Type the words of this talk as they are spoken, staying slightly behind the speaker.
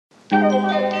Hello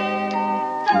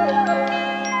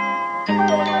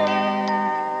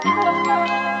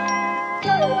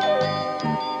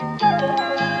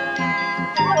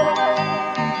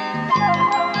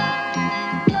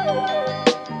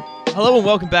and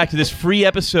welcome back to this free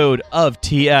episode of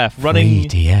TF. Free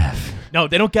TF. No,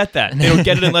 they don't get that. They don't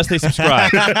get it unless they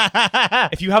subscribe.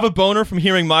 If you have a boner from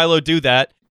hearing Milo do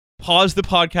that, pause the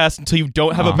podcast until you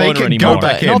don't have a boner anymore. Go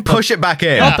back in. Push it back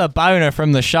in. Not the boner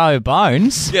from the show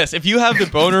Bones. Yes, if you have the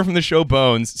boner from the show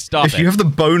Bones, stop it. If you have the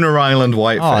Boner Island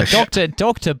whitefish.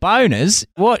 Dr. Boners,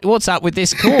 what's up with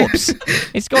this corpse?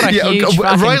 It's got a huge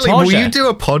fucking Riley, tosher. will you do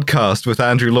a podcast with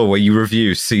Andrew Law where you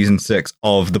review season 6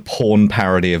 of the porn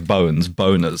parody of Bones,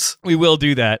 Boners? We will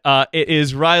do that. It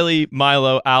is Riley,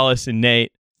 Milo, Alice, and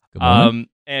Nate. Good morning.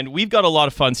 And we've got a lot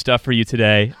of fun stuff for you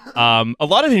today. A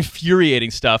lot of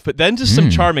infuriating stuff, but then just some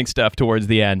charming stuff towards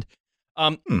the end.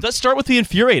 Let's start with the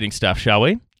infuriating stuff, shall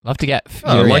we? Love to get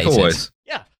furiated. Like always.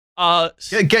 Yeah.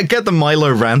 Get the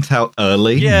Milo rant out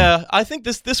early. Yeah, I think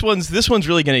this one's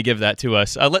really going to give that to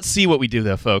us. Let's see what we do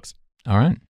though, folks. All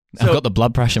right. So- I've got the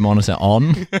blood pressure monitor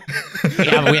on.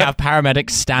 we have paramedics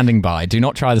standing by. Do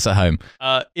not try this at home.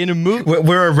 In a movie,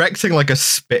 We're erecting like a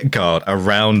spit guard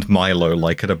around Milo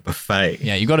like at a buffet.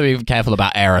 Yeah, you've got to be careful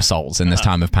about aerosols in this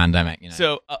time of pandemic. You know?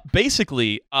 So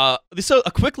basically, so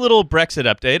a quick little Brexit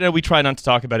update, and we try not to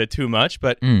talk about it too much,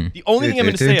 but the only thing I'm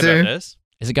going to say about this,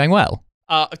 Is it going well?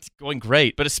 it's going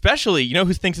great, but especially, you know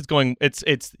who thinks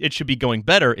it should be going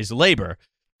better is Labour,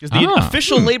 because the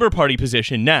official Labour Party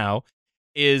position now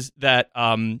is that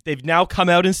they've now come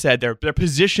out and said their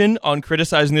position on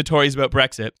criticizing the Tories about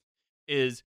Brexit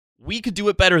is, we could do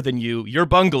it better than you. You're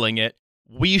bungling it.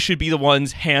 We should be the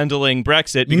ones handling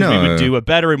Brexit because we would do a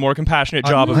better and more compassionate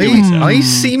job of doing so. I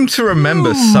seem to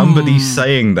remember somebody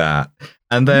saying that.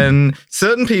 And then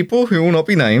certain people who will not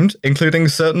be named, including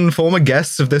certain former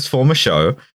guests of this former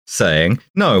show, saying,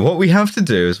 no, what we have to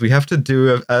do is we have to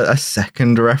do a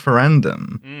second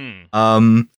referendum.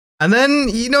 And then,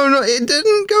 it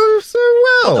didn't go so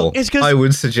well, it's 'cause I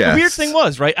would suggest. The weird thing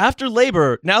was, right, after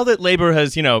Labour, now that Labour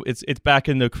has, it's back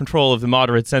in the control of the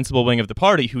moderate, sensible wing of the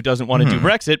party who doesn't want to do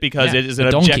Brexit because it is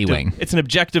an it's an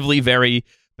objectively very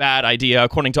bad idea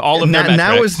according to all of their metrics.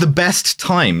 Now is the best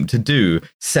time to do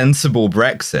sensible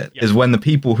Brexit, is when the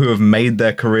people who have made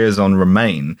their careers on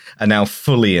Remain are now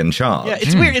fully in charge. Yeah,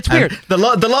 it's weird. It's weird. The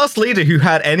last leader who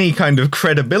had any kind of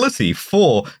credibility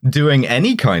for doing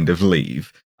any kind of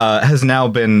leave has now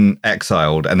been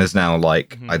exiled and is now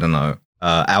I don't know,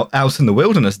 out in the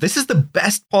wilderness. This is the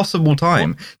best possible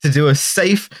time to do a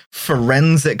safe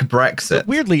forensic Brexit. But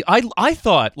weirdly, I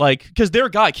thought, because their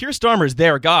guy, Keir Starmer's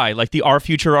their guy, like the Our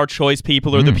Future, Our Choice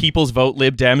people or the People's Vote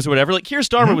Lib Dems or whatever, like Keir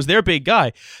Starmer was their big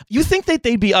guy. You think that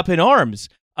they'd be up in arms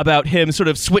about him sort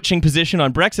of switching position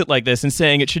on Brexit like this and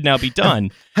saying it should now be done.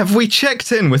 Have we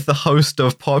checked in with the host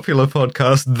of popular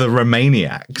podcast The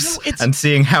Romaniacs and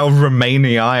seeing how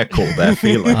Romaniacal they're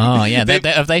feeling? Oh, yeah.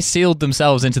 Have they sealed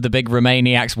themselves into the big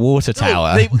Romaniacs water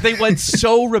tower? They went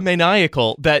so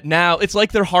Romaniacal that now it's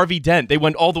like they're Harvey Dent. They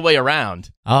went all the way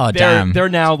around. Oh, damn. They're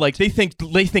now they think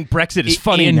Brexit is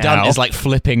funny Ian now. Dunt is like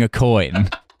flipping a coin.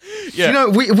 Yeah.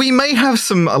 We may have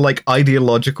some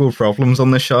ideological problems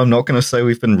on this show. I'm not going to say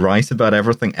we've been right about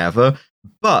everything ever,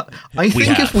 but I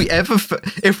think if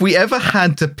we ever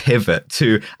had to pivot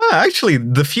to actually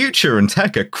the future and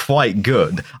tech are quite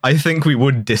good, I think we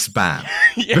would disband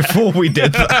before we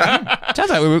did that.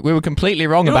 Turns out we were completely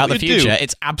wrong about the future.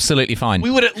 It's absolutely fine.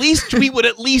 We would at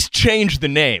least change the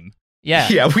name.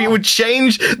 Yeah, we would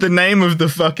change the name of the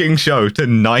fucking show to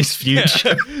Nice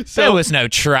Future. So, there was no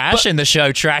trash in the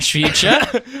show Trash Future.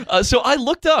 So I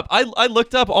looked up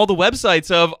all the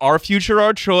websites of Our Future,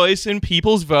 Our Choice and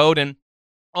People's Vote and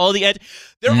all the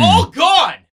they're all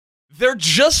gone. They're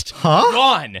just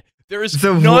gone. There is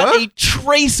not a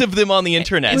trace of them on the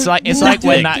internet. It's like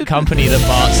when that company that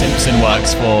Bart Simpson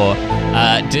works for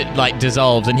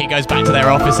dissolves and he goes back to their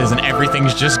offices and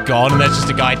everything's just gone and there's just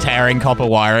a guy tearing copper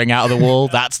wiring out of the wall.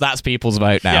 That's People's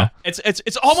Vote now. Yeah,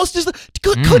 it's almost as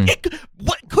could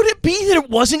it be that it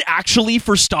wasn't actually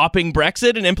for stopping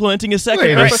Brexit and implementing a second?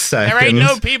 Wait a second. There ain't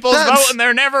no People's Vote and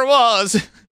there never was.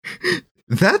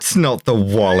 That's not the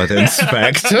wallet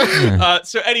inspector.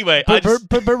 So anyway, but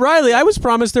Riley, I was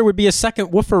promised there would be a second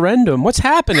wooferendum. What's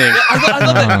happening? I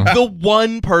love that the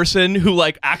one person who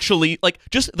actually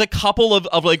just the couple of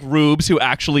rubes who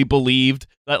actually believed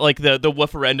that the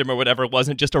wooferendum or whatever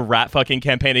wasn't just a rat fucking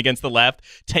campaign against the left,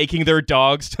 taking their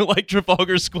dogs to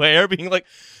Trafalgar Square, being like,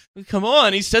 Come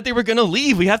on, he said they were going to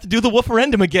leave. We have to do the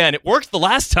wooferendum again. It worked the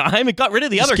last time. It got rid of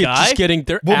the other guy. Just getting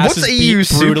their What's asses EU beat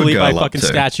brutally by Supergirl up fucking to?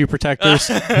 statue protectors.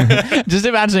 Just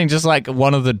imagining just like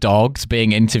one of the dogs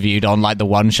being interviewed on like the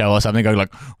One Show or something, going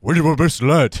like, "Where you my best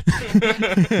lad?"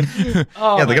 Yeah,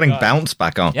 they're getting bounced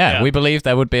back on. Yeah, we believe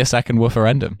there would be a second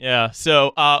wooferendum. Yeah,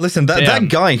 so... Listen, that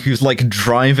guy who's like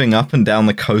driving up and down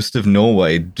the coast of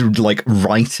Norway, like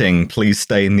writing "Please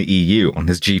stay in the EU" on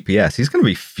his GPS, he's going to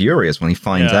be furious when he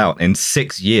finds out in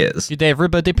 6 years. Could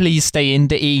everybody please stay in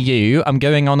the EU? I'm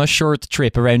going on a short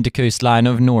trip around the coastline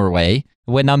of Norway.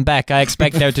 When I'm back, I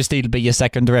expect there to still be a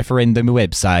second referendum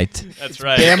website. That's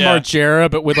right. Damn yeah. Margera,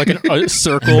 but with like a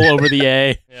circle over the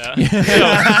A. Yeah.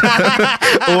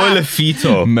 Ole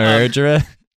Fito. Murderer.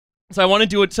 So I want to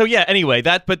do it. So yeah, anyway,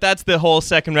 that's the whole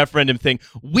second referendum thing.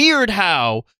 Weird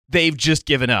how they've just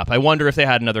given up. I wonder if they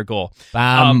had another goal.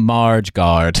 Bam, Marge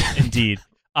Guard. Indeed.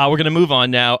 We're going to move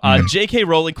on now. J.K.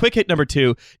 Rowling, quick hit number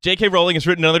 2. J.K. Rowling has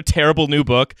written another terrible new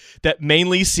book that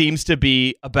mainly seems to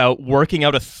be about working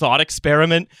out a thought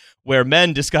experiment where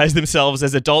men disguise themselves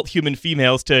as adult human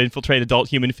females to infiltrate adult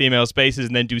human female spaces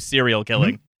and then do serial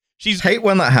killing. She's Hate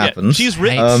when that happens. she's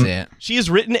written. Hates it. She has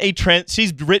written a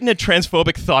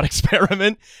transphobic thought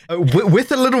experiment.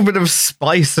 With a little bit of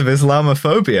spice of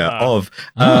Islamophobia.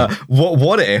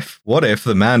 What if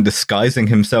the man disguising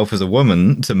himself as a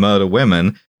woman to murder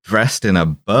women dressed in a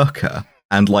burqa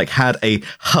and like had a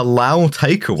halal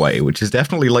takeaway, which is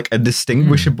definitely like a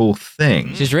distinguishable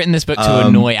thing. She's written this book to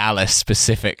annoy Alice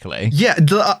specifically. Yeah,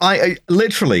 I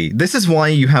literally, this is why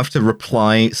you have to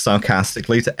reply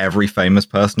sarcastically to every famous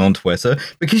person on Twitter,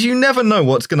 because you never know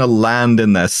what's going to land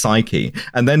in their psyche.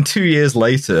 And then 2 years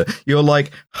later, you're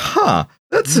like,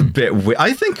 that's a bit weird.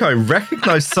 I think I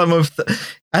recognize some of the...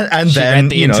 And She then,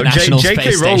 read the you know, International J.K.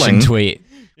 Space Station Rowling... tweet.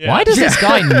 Yeah. Why does this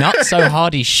guy nut so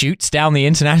hard he shoots down the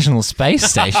International Space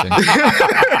Station? The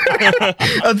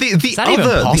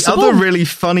other really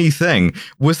funny thing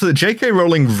was that J.K.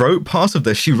 Rowling wrote part of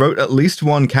this. She wrote at least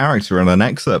one character in an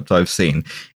excerpt I've seen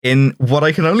in what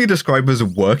I can only describe as a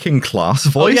working class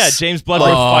voice. Oh yeah, James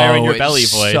Bloodworth fire in your belly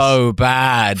it's voice. so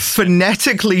bad.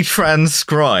 Phonetically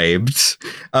transcribed.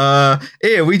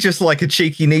 Here, we just like a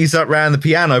cheeky knees up round the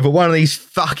piano, but one of these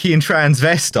fucking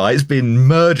transvestites been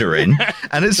murdering.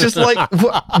 And it's just like,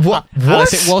 what?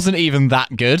 Alice, it wasn't even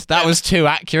that good. That was too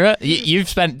accurate. You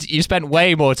spent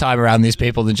way more time around these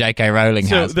people than J.K. Rowling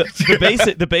So has.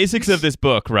 the basics of this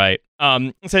book, right?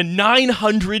 It's a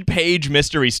 900-page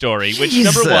mystery story, which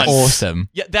number one, Awesome.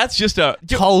 yeah, that's just a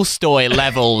Tolstoy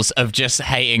levels of just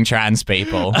hating trans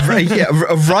people.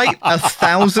 Write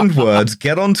 1,000 words,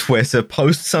 get on Twitter,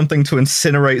 post something to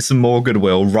incinerate some more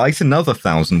goodwill, write another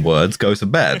 1,000 words, go to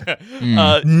bed.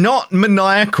 Not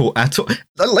maniacal at all.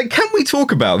 Like, can we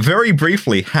talk about very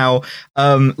briefly how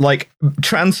like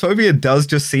transphobia does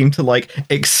just seem to like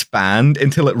expand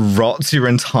until it rots your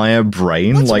entire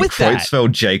brain, What's like with that?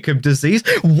 Creutzfeldt-Jakob disease?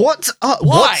 What's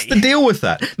the deal with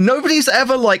that? Nobody's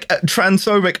ever like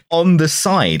transphobic on the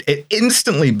side. It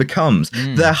instantly becomes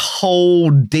their whole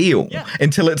deal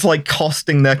until it's like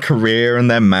costing their career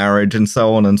and their marriage and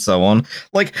so on and so on.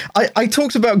 Like I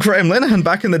talked about Graham Linehan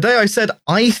back in the day. I said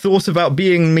I thought about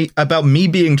me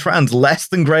being trans less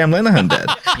than Graham Linehan did.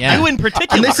 Yeah. you in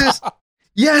particular. And this is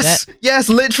yes,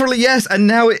 literally yes, and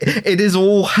now it is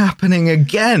all happening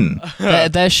again.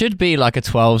 There should be like a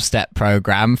 12-step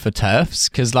program for TERFs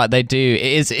because like they do,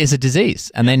 it is a disease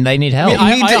and then they need help.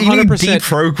 I You need 100%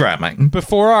 deprogramming.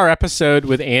 Before our episode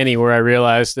with Annie, where I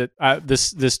realized that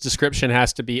this description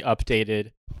has to be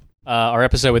updated, our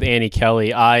episode with Annie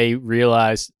Kelly, I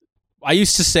realized I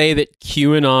used to say that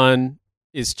QAnon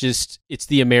is it's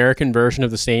the American version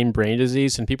of the same brain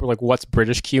disease, and people are like, "What's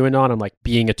British QAnon?" I'm like,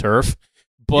 "Being a TERF."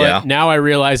 But now I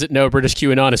realize that no, British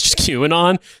QAnon is just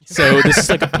QAnon. So this is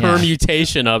like a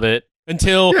permutation of it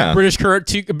until British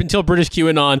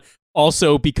QAnon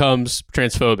also becomes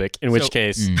transphobic. In which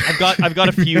case, I've got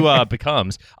a few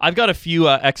I've got a few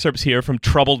excerpts here from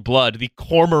Troubled Blood, the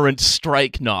Cormorant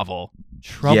Strike novel.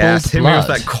 Yes, hit me with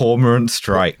that Cormorant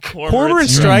Strike. Cormorant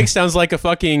Strike sounds like a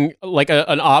fucking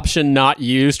an option not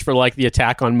used for like the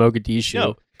attack on Mogadishu.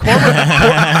 No.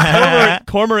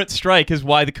 Cormorant Strike is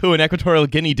why the coup in Equatorial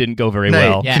Guinea didn't go very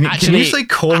well. Yeah, Can you actually- say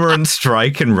Cormorant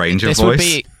Strike in Ranger This voice? would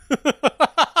be.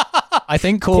 I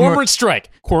think Cormorant Strike.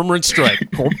 Cormorant Strike.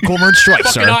 Cormorant Strike,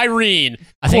 Fucking sir. Irene.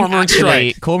 I think Cormorant actually,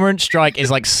 Strike. Cormorant Strike is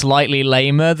like slightly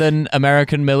lamer than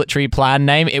American military plan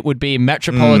name. It would be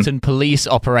Metropolitan Police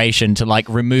Operation to like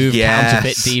remove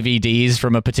counterfeit DVDs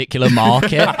from a particular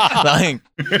market. Like,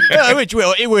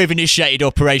 we've initiated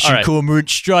Operation Cormorant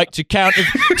Strike to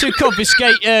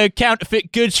confiscate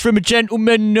counterfeit goods from a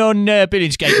gentleman on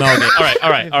Billingsgate Market.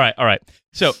 All right.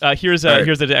 So here's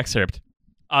an excerpt.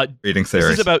 Reading This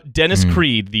series. is about Dennis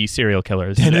Creed, the serial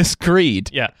killer. Dennis Creed.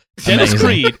 Yeah. Dennis Amazing.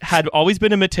 Creed had always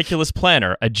been a meticulous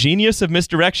planner, a genius of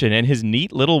misdirection in his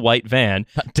neat little white van.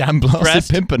 That damn blasted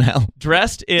Pimpernel.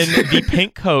 Dressed in the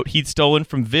pink coat he'd stolen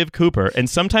from Viv Cooper, and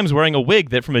sometimes wearing a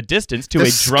wig that from a distance to the a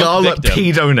drunk Scarlet victim.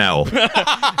 Pedonel.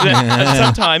 And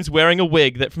sometimes wearing a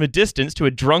wig that from a distance to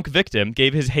a drunk victim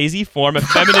gave his hazy form a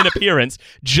feminine appearance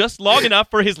just long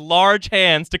enough for his large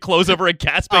hands to close over a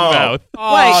gasping mouth.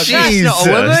 Wait, that's not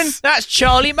a woman. Jesus. That's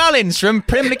Charlie Mullins from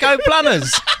Pimlico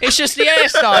Plumbers. It's just the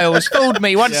hairstyles fooled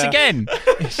me once again.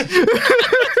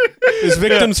 His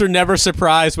victims are never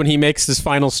surprised when he makes his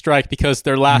final strike because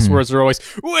their last words are always,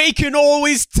 "We can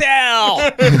always tell."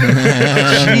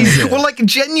 Well, like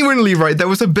genuinely, right? There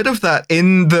was a bit of that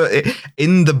in the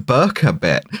Burqa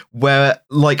bit where,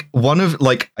 like, one of,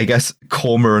 like, I guess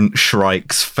Cormorant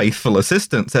Shrike's faithful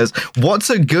assistant says, "What's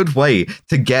a good way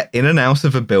to get in and out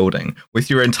of a building with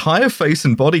your entire face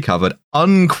and body covered,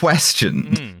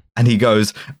 unquestioned?" And he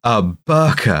goes,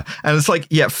 burqa. And it's like,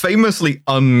 famously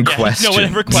unquestioned. No one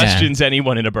ever questions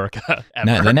anyone in a burqa. Ever.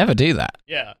 No, they never do that.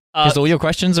 Yeah. Because all your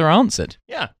questions are answered.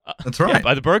 Yeah. That's right. Yeah,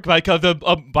 by the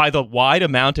burqa, by the wide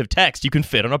amount of text you can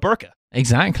fit on a burqa.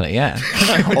 Exactly, yeah.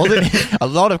 A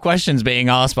lot of questions being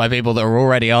asked by people that are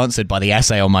already answered by the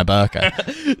essay on my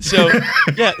burqa.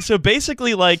 So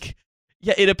basically, like,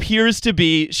 it appears to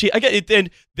be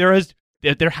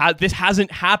and this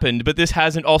hasn't happened, but this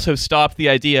hasn't also stopped the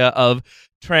idea of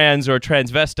trans or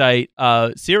transvestite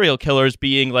serial killers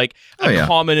being like a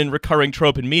common and recurring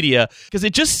trope in media, because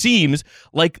it just seems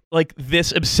like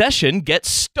this obsession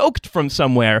gets stoked from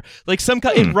somewhere. Like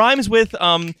it rhymes with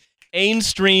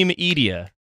Ainstream Edia.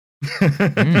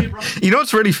 You know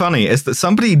what's really funny is that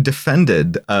somebody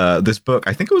defended this book,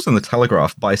 I think it was in the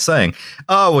Telegraph, by saying,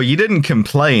 "Oh, well, you didn't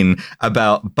complain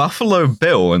about Buffalo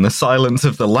Bill and the Silence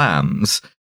of the Lambs."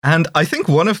 And I think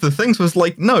one of the things was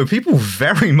like, no, people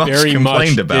very much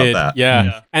complained about that.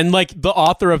 Yeah. And like the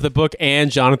author of the book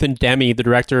and Jonathan Demme, the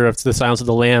director of The Silence of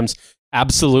the Lambs,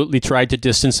 absolutely tried to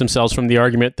distance themselves from the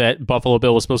argument that Buffalo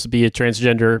Bill was supposed to be a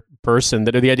transgender person.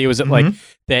 That the idea was that like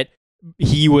that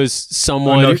he was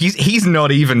someone. Oh, no, he's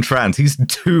not even trans. He's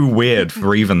too weird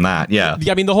for even that. Yeah.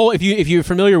 I mean, the whole if you're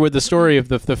familiar with the story of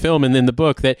the film and then the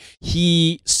book, that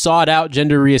he sought out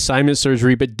gender reassignment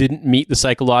surgery but didn't meet the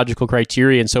psychological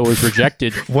criteria and so was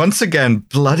rejected. Once again,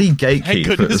 bloody gatekeepers.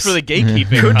 Thank goodness for the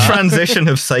gatekeeping. Could transition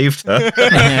have saved her?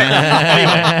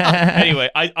 Anyway,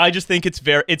 I just think it's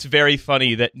very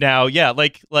funny that now,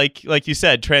 like you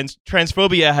said,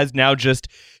 transphobia has now just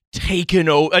taken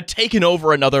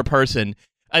over another person.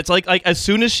 It's like as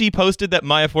soon as she posted that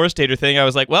Maya Forstater thing, I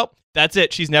was like, well, that's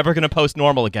it. She's never going to post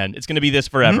normal again. It's going to be this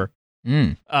forever.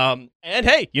 And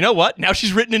hey, you know what? Now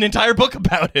she's written an entire book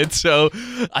about it. So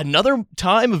another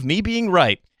time of me being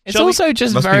right. It's also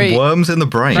just must very be worms in the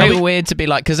brain. Very weird to be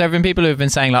like, because there have been people who have been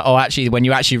saying like, oh, actually, when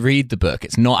you actually read the book,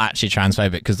 it's not actually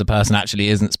transphobic because the person actually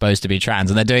isn't supposed to be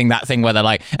trans, and they're doing that thing where they're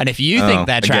like, and if you think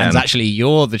they're trans, actually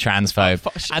you're the transphobe.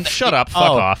 And shut up, fuck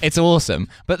off. It's awesome.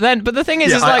 But the thing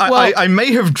is, I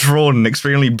may have drawn an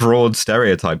extremely broad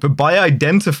stereotype, but by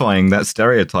identifying that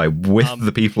stereotype with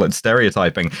the people at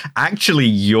stereotyping, actually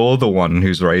you're the one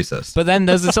who's racist. But then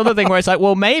there's this other thing where it's like,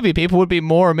 well, maybe people would be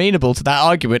more amenable to that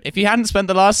argument if you hadn't spent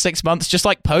the last 6 months just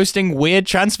like posting weird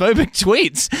transphobic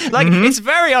tweets. Like, it's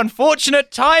very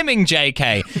unfortunate timing,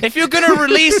 JK. If you're going to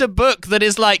release a book that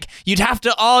is like, you'd have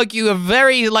to argue a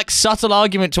very like subtle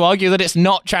argument to argue that it's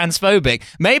not transphobic.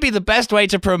 Maybe the best way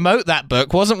to promote that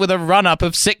book wasn't with a run-up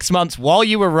of 6 months while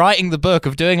you were writing the book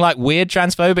of doing like weird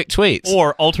transphobic tweets.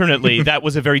 Or alternately, that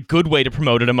was a very good way to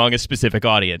promote it among a specific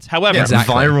audience. However,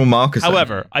 viral marketing.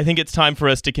 However, I think it's time for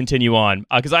us to continue on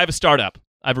because I have a startup.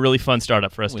 I have a really fun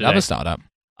startup for us today. We love a startup.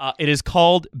 It is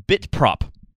called BitProp.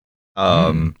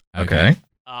 Okay.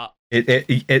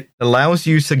 It allows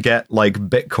you to get like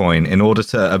Bitcoin in order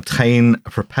to obtain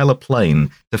a propeller plane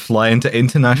to fly into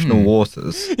international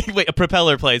waters. Wait, a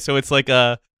propeller plane? So it's like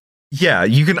a... Yeah,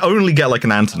 you can only get like an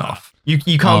Antonov. You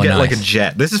can't get like a nice.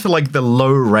 jet. This is for like the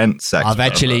low rent sector. I've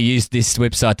actually used this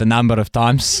website a number of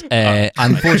times.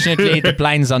 Unfortunately, the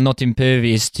planes are not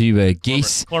impervious to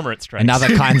geese Cormorant strikes. and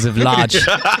other kinds of large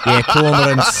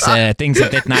cormorants, things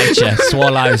of that nature,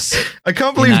 swallows. I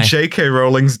can't believe know. J.K.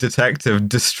 Rowling's detective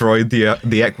destroyed the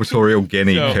Equatorial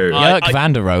Guinea So, coup. Jörg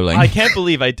van der Rolling. I can't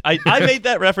believe I made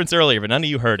that reference earlier, but none of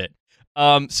you heard it.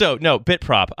 So no,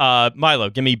 Bitprop. Milo,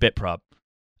 give me Bitprop.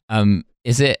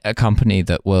 Is it a company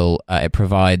that will it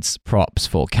provides props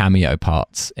for cameo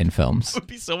parts in films? Would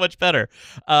be so much better.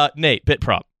 Nate,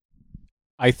 Bitprop.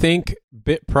 I think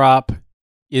Bitprop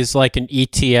is like an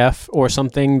ETF or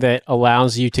something that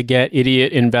allows you to get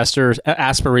idiot investors,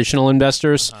 aspirational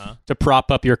investors, to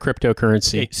prop up your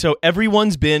cryptocurrency. Okay, so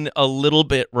everyone's been a little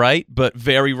bit right, but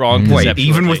very wrong. Wait, conceptually.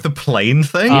 even with the plane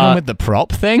thing? Even with the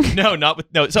prop thing? no, not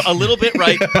with no. So a little bit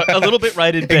right, but a little bit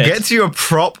right in It bits. gets you a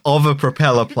prop of a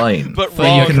propeller plane But that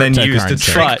you wrong can then use to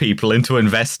cryptocurrency. trick But- people into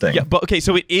investing. Yeah, but okay,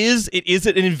 so it is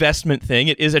an investment thing.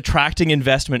 It is attracting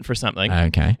investment for something.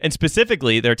 Okay. And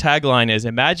specifically, their tagline is: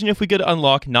 "Imagine if we could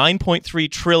unlock $9.3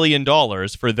 trillion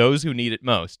for those who need it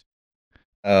most."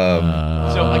 So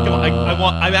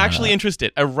I'm actually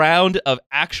interested. A round of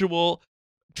actual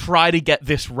try to get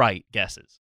this right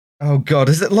guesses. Oh god,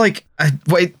 is it like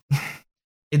wait?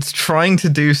 It's trying to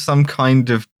do some kind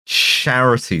of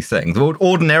charity thing. It would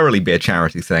ordinarily be a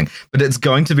charity thing, but it's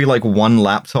going to be like one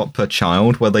laptop per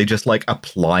child where they just like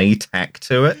apply tech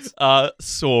to it.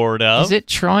 Sort of. Is it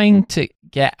trying to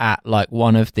get at like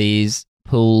one of these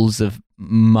pools of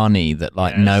money that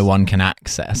like Yes. no one can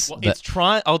access? Well, that- it's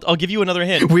trying. I'll give you another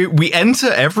hint. We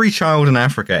enter every child in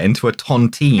Africa into a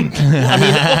tontine. I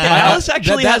mean, okay, Alice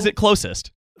actually that- has it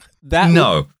closest. That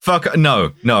no, fuck,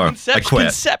 no, I quit.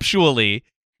 Conceptually,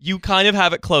 you kind of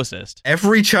have it closest.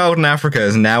 Every child in Africa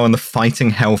is now in the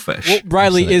fighting hellfish. Well,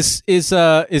 Riley, Absolutely.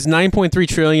 is 9.3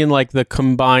 trillion like the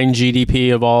combined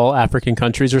GDP of all African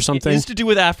countries or It something? is to do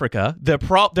with Africa. Their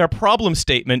problem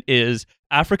statement is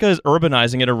Africa is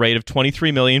urbanizing at a rate of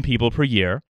 23 million people per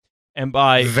year, and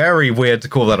by Very weird to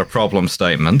call that a problem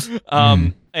statement.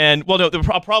 and well, no, the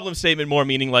problem statement more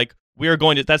meaning like we are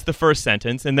going to. That's the first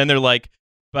sentence, and then they're like,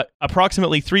 but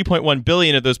approximately 3.1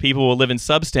 billion of those people will live in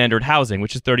substandard housing,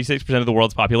 which is 36% of the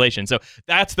world's population. So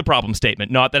that's the problem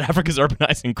statement, not that Africa's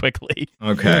urbanizing quickly.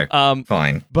 Okay,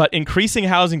 fine. But increasing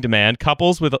housing demand,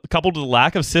 coupled with a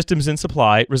lack of systems in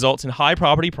supply, results in high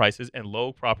property prices and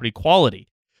low property quality.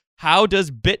 How does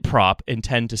Bitprop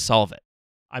intend to solve it?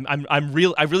 I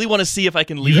really want to see if I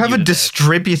can lead You have a to this.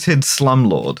 distributed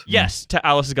slumlord. Yes,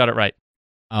 Alice has got it right.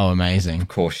 Oh, amazing. Of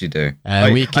course you do.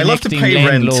 We're I love to connecting pay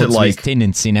rent landlords to like. with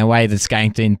tenants in a way that's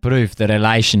going to improve the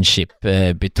relationship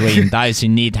between those who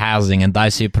need housing and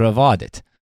those who provide it.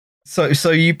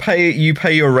 So you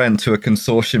pay your rent to a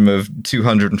consortium of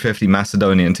 250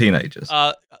 Macedonian teenagers.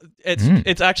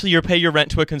 It's actually you pay your rent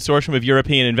to a consortium of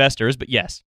European investors, but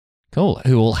yes. Cool.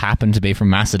 Who all happen to be from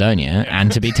Macedonia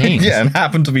and to be teens. Yeah, and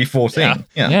happen to be 14.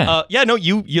 Yeah. Yeah.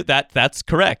 You that's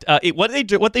correct. What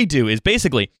they do is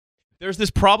basically there's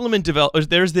this problem in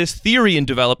there's this theory in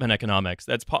development economics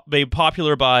that's made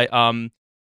popular by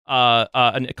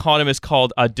an economist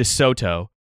called De Soto.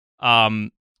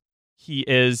 He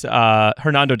is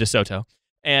Hernando De Soto,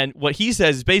 and what he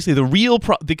says is basically the real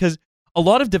because a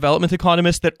lot of development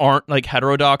economists that aren't like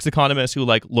heterodox economists who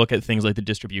like look at things like the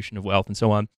distribution of wealth and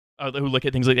so on. Who look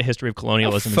at things like the history of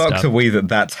colonialism How and fucked stuff. are we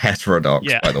that's heterodox,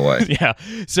 Yeah. by the way? Yeah.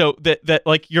 So that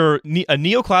like a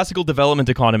neoclassical development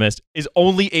economist is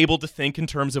only able to think in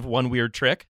terms of one weird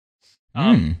trick.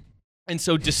 And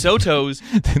so De Soto's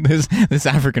this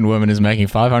African woman is making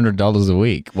 $500 a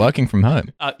week working from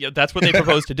home. that's what they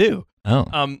propose to do.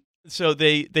 Oh. So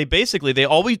they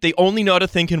only know how to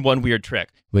think in one weird trick.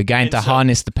 We're going And to so-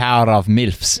 harness the power of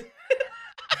MILFs.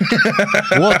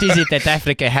 What is it that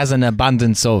Africa has an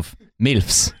abundance of?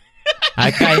 MILFs.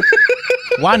 Okay.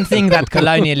 One thing that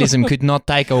colonialism could not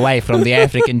take away from the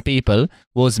African people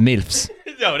was MILFs.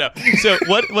 No. So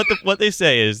what they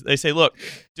say is they say, look,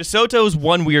 De Soto's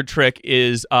one weird trick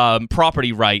is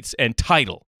property rights and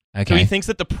title. So Okay. he thinks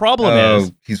that the problem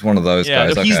is He's one of those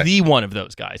guys. no, he's okay. the one of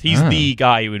those guys. He's Ah. the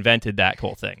guy who invented that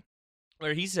whole thing.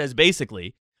 Where he says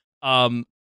basically,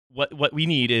 what we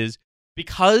need is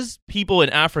because people in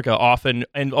Africa often,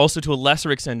 and also to a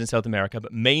lesser extent in South America,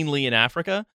 but mainly in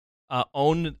Africa,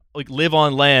 live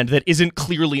on land that isn't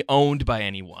clearly owned by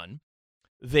anyone.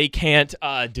 They can't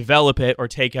develop it or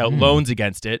take out loans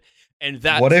against it, and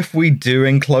that. What if we do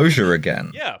enclosure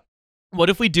again? Yeah. What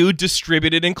if we do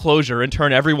distributed enclosure and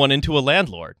turn everyone into a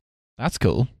landlord? That's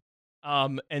cool.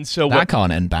 And so that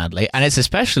can't end badly. And it's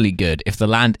especially good if the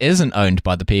land isn't owned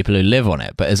by the people who live on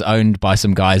it, but is owned by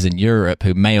some guys in Europe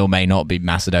who may or may not be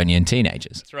Macedonian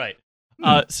teenagers. That's right.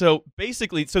 So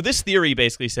this theory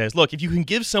basically says, look, if you can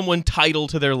give someone title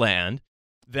to their land,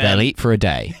 then they'll eat for a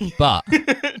day. But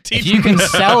if you can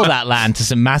sell that land to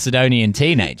some Macedonian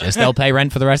teenagers, they'll pay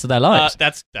rent for the rest of their lives.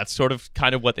 That's sort of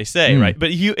kind of what they say, right?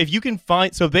 But if you can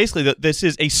find, so basically this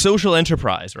is a social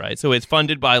enterprise, right? So it's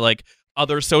funded by like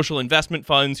other social investment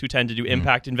funds who tend to do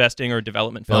impact investing or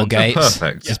development Bill funds. Gates.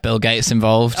 Perfect. Is Bill Gates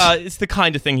involved? It's the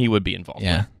kind of thing he would be involved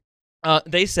with.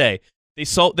 They say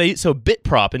so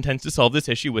Bitprop intends to solve this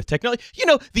issue with technology. You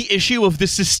know, the issue of the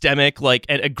systemic, like,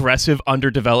 and aggressive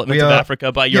underdevelopment of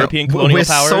Africa by European colonial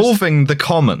powers. We're solving the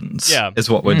commons. Is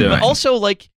what we're doing. But also,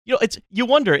 like, you know, you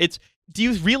wonder. Do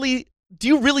you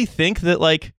really think that,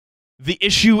 like, the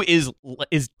issue is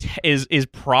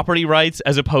property rights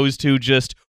as opposed to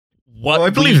just what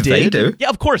I believe we did? they do. Yeah,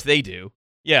 of course they do.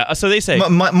 Yeah, so they say...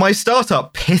 My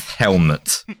startup, Pith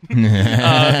Helmet.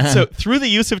 So through the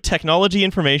use of technology,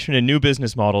 information, and new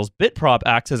business models, Bitprop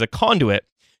acts as a conduit,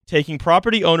 taking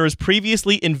property owners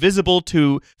previously invisible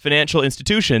to financial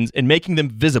institutions and making them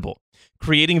visible,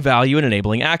 creating value and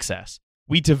enabling access.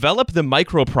 We develop the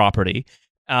micro-property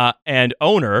and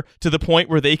owner to the point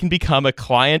where they can become a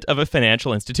client of a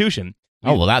financial institution.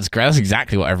 Oh, well, that's great. That's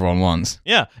exactly what everyone wants.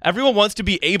 Yeah, everyone wants to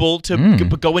be able to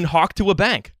go and hawk to a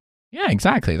bank. Yeah,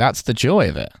 exactly. That's the joy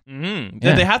of it. Mm-hmm.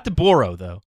 Yeah. They have to borrow,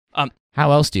 though.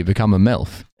 How else do you become a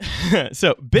MILF?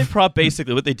 So Bitprop,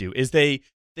 basically what they do is they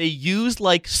use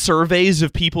like surveys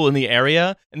of people in the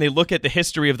area, and they look at the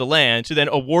history of the land to then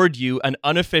award you an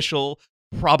unofficial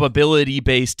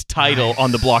probability-based title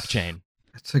on the blockchain.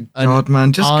 It's a god,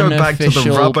 man. Just go back to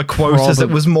the rubber quotas. It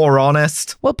was more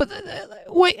honest. Well, but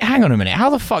wait, hang on a minute. How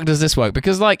the fuck does this work?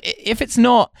 Because, like, if it's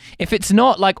not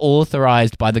like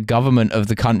authorized by the government of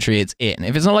the country it's in,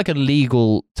 if it's not like a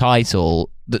legal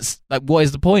title, that's like, what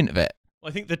is the point of it? Well,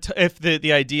 I think if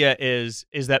the idea is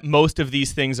that most of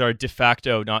these things are de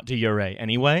facto, not de jure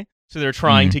anyway, so they're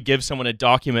trying to give someone a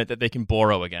document that they can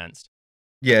borrow against.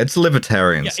 Yeah, it's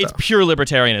libertarian stuff. It's pure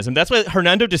libertarianism. That's why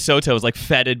Hernando de Soto is like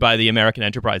feted by the American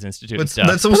Enterprise Institute and stuff.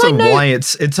 That's also why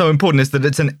it's so important, is that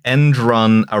it's an end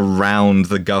run around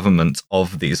the government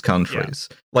of these countries.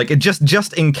 Yeah. Like, it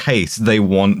just in case they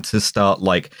want to start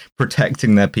like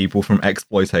protecting their people from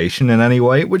exploitation in any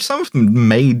way, which some of them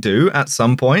may do at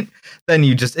some point, then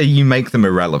you make them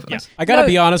irrelevant. Yeah. I gotta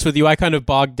be honest with you, I kind of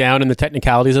bogged down in the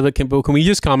technicalities of it. Can we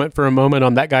just comment for a moment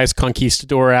on that guy's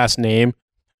conquistador ass name?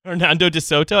 Hernando de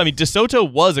Soto? I mean, de Soto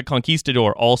was a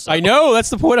conquistador also. I know, that's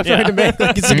the point I'm trying to make.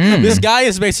 Like, this guy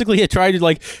is basically tried to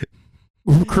like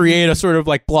create a sort of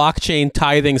like blockchain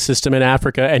tithing system in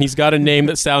Africa, and he's got a name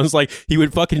that sounds like he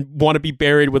would fucking want to be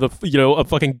buried with a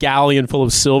fucking galleon full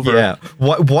of silver. Yeah.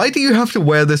 Why do you have to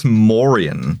wear this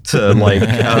morion to like?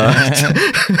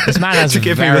 This man has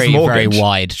very very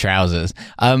wide trousers.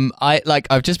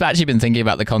 I've just actually been thinking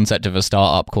about the concept of a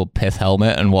startup called Pith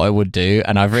Helmet and what it would do,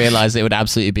 and I've realized it would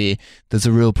absolutely be. There's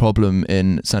a real problem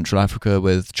in Central Africa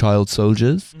with child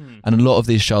soldiers, and a lot of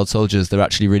these child soldiers, they're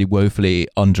actually really woefully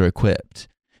under-equipped.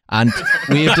 And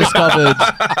we have discovered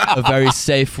a very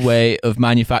safe way of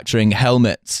manufacturing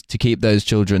helmets to keep those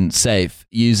children safe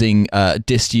using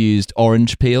disused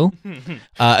orange peel.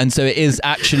 And so it is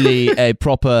actually a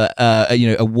proper,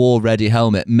 a war-ready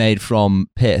helmet made from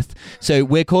pith. So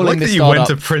we're calling this startup... you went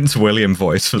to Prince William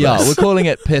voice for this. Yeah, we're calling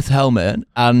it Pith Helmet,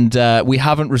 and we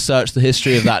haven't researched the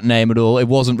history of that name at all. It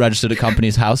wasn't registered at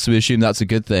Companies House, so we assume that's a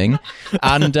good thing.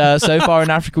 And so far in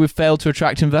Africa, we've failed to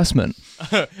attract investment.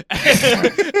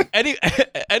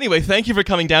 Anyway, thank you for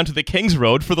coming down to the King's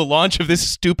Road for the launch of this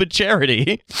stupid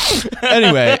charity.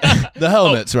 Anyway, the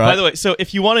helmets, right? By the way, so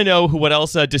if you want to know what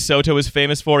else De Soto is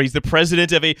famous for, he's the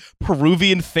president of a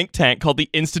Peruvian think tank called the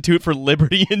Institute for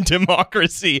Liberty and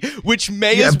Democracy, which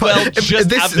may as well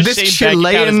just have the same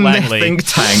bank account as Langley. Think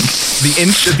tank, the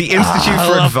Institute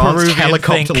for Advanced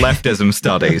Helicopter Leftism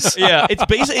Studies. Yeah,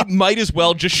 it might as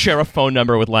well just share a phone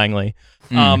number with Langley.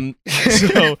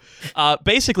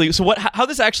 Basically, how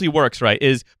this actually works, right,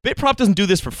 is Bitprop doesn't do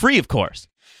this for free, of course.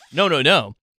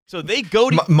 No. So they go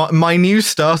to... My new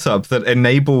startup that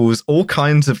enables all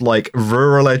kinds of, like,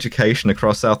 rural education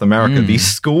across South America, the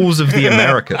Schools of the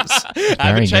Americas. I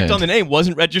haven't checked on the name,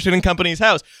 wasn't registered in Companies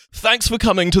House. Thanks for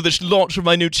coming to the launch of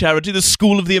my new charity, the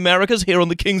School of the Americas, here on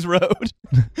the King's Road.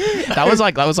 That was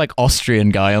like Austrian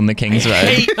guy on the King's Road.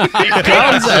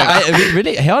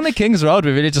 Really, here on the King's Road,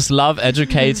 we really just love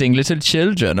educating little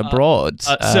children abroad.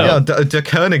 The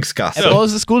Königsgasse. All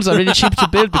the schools are really cheap to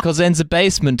build because they're in the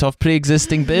basement of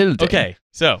pre-existing buildings. Okay,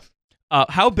 so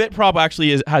how Bitprop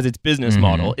actually has its business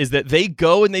model is that they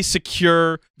go and they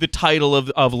secure the title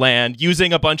of land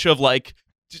using a bunch of like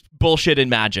bullshit and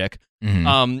magic.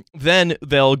 Then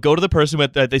they'll go to the person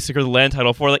that they secure the land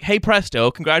title for, like, hey,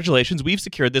 presto, congratulations, we've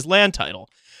secured this land title.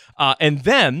 And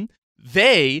then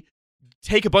they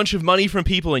take a bunch of money from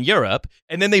people in Europe,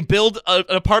 and then they build an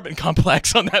apartment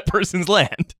complex on that person's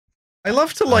land. I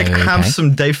love to have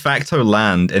some de facto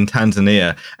land in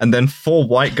Tanzania, and then 4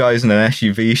 white guys in an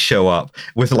SUV show up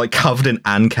with like covered in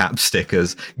ANCAP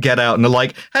stickers, get out, and they're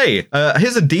like, hey,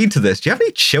 here's a deed to this. Do you have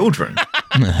any children?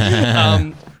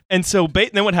 And so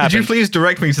then what happens? Could you please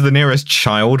direct me to the nearest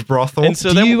child brothel? And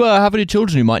so do you have any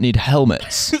children who might need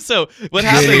helmets? So what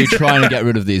happens? Really trying to get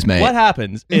rid of these, mate. What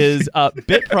happens is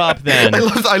Bitprop then...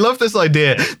 I love this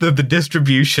idea that the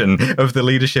distribution of the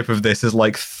leadership of this is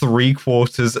like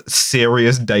 3/4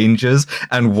 serious dangers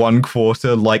and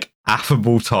 1/4 like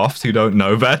affable toffs who don't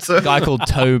know better. A guy called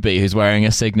Toby who's wearing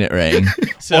a signet ring.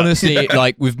 Honestly,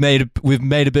 like we've made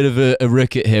a bit of a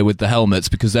ricket here with the helmets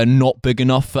because they're not big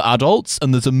enough for adults,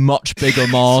 and there's a much bigger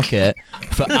market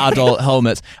for adult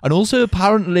helmets. And also,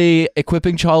 apparently,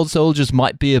 equipping child soldiers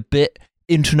might be a bit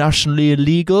internationally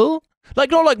illegal.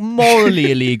 Like not like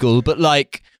morally illegal, but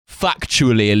like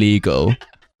factually illegal.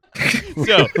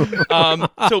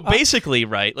 So basically,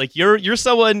 right? Like you're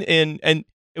someone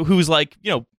who's like,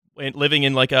 you know, living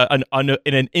in like in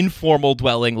an informal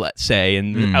dwelling, let's say,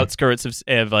 in the outskirts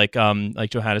of like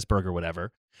Johannesburg or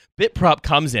whatever. Bitprop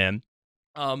comes in.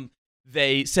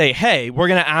 They say, hey, we're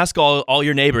going to ask all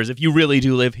your neighbors if you really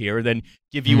do live here, then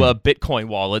give you a Bitcoin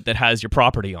wallet that has your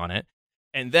property on it.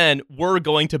 And then we're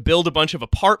going to build a bunch of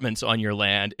apartments on your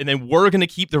land, and then we're going to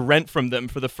keep the rent from them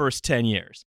for the first 10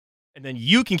 years. And then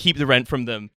you can keep the rent from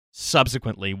them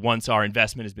subsequently once our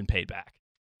investment has been paid back.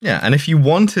 Yeah, and if you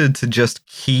wanted to just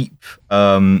keep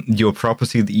your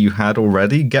property that you had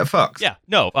already, get fucked. Yeah,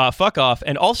 no, fuck off.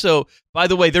 And also, by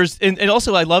the way, and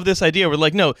also I love this idea. We're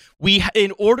like, no,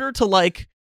 in order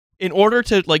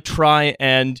to try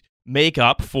and make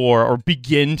up for, or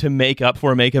begin to make up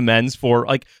for, make amends for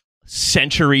like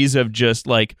centuries of just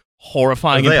like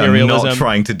horrifying imperialism. They are not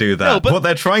trying to do that. No, but what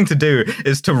they're trying to do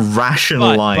is to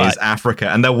rationalize Africa.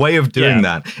 And their way of doing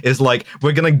that is like,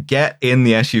 we're going to get in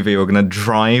the SUV, we're going to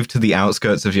drive to the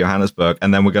outskirts of Johannesburg,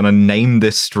 and then we're going to name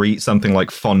this street something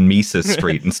like Von Mises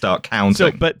Street and start counting.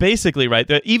 So, but basically, right,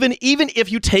 even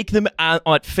if you take them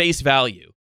at face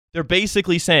value, they're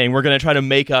basically saying we're going to try to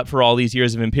make up for all these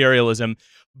years of imperialism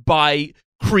by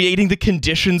creating the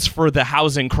conditions for the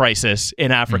housing crisis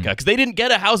in Africa, because they didn't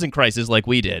get a housing crisis like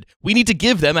we did. We need to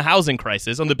give them a housing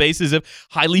crisis on the basis of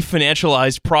highly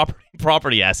financialized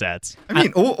property assets. I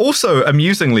mean, also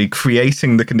amusingly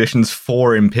creating the conditions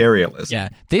for imperialism. Yeah,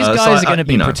 these guys are going to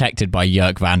be protected by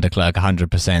Jörg van der Klerk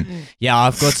 100%. Yeah,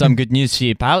 I've got some good news for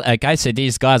you, pal. Okay, so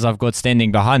these guys I've got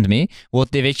standing behind me,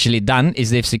 what they've actually done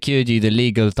is they've secured you the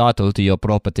legal title to your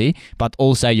property, but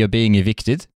also you're being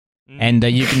evicted. And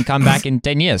you can come back in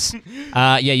 10 years.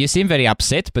 Yeah, you seem very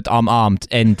upset, but I'm armed.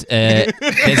 And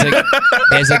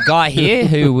there's a guy here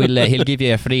who he'll give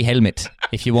you a free helmet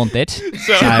if you want that.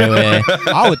 So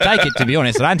I would take it, to be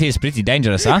honest. Around here is pretty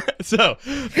dangerous, huh? So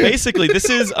basically, this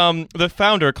is the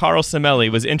founder, Carl Semelli,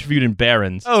 was interviewed in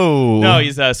Barron's. Oh. No,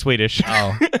 he's Swedish.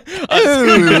 Oh. Stop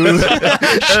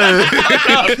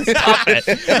it.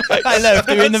 I love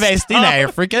to invest in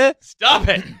Africa. Stop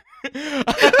it.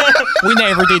 We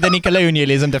never did any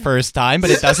colonialism the first time,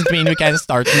 but it doesn't mean we can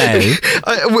start now.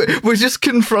 We're just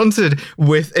confronted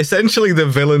with essentially the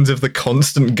villains of The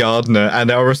Constant Gardener, and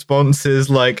our response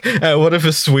is like, what if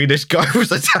a Swedish guy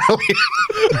was Italian?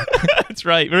 That's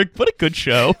right. What a good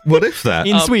show. What if that?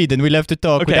 In Sweden, we love to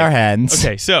talk with our hands.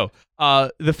 Okay, so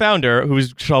the founder, who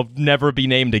shall never be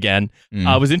named again,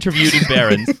 was interviewed in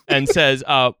Barron's and says,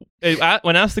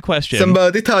 when asked the question...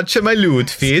 Somebody touch my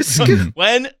lutefisk.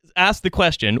 When asked the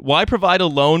question, why provide a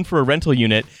loan for a rental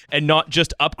unit and not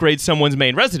just upgrade someone's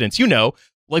main residence? You know,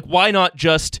 like, why not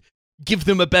just give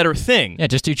them a better thing? Yeah,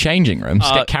 just do changing rooms.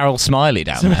 Get Carol Smiley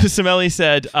down there. Semelli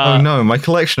said... oh no, my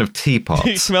collection of teapots.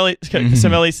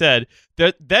 Semelli said...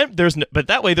 but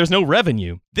that way there's no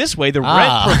revenue. This way the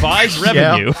rent provides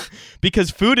revenue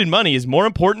because food and money is more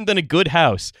important than a good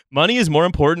house. Money is more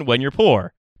important when you're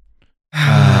poor.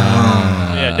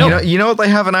 You know what they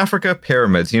have in Africa?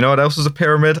 Pyramids. You know what else is a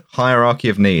pyramid? Hierarchy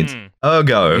of needs.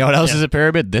 Ergo. You know what else is a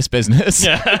pyramid? This business.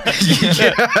 Yeah.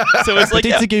 So it's like,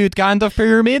 it's a good kind of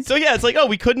pyramid. So yeah, it's like, oh,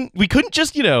 we couldn't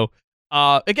just,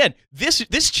 again,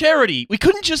 this charity, we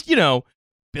couldn't just,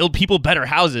 build people better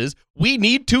houses. We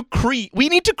need to create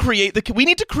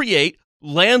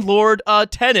landlord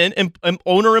tenant and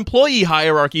owner employee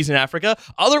hierarchies in Africa.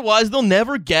 Otherwise, they'll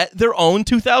never get their own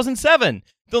 2007.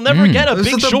 They'll never get a Those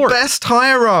Big are the Short. best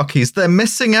hierarchies. They're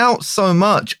missing out so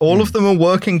much. All of them are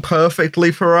working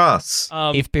perfectly for us.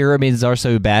 If pyramids are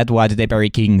so bad, why do they bury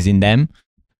kings in them?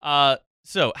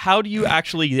 So how do you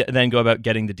actually then go about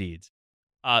getting the deeds?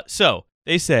 So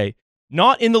they say,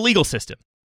 not in the legal system.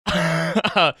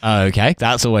 Okay,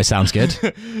 that always sounds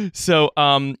good. So,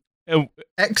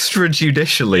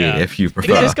 Extrajudicially, if you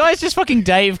prefer. This guy's just fucking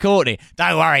Dave Courtney.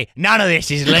 Don't worry, none of this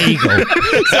is legal.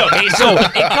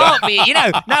 It can't be,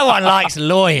 no one likes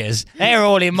lawyers. They're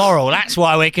all immoral. That's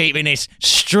why we're keeping this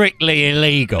strictly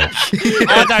illegal.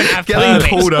 I don't have Getting permits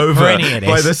pulled for over any of this.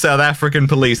 by the South African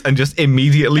police and just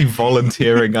immediately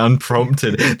volunteering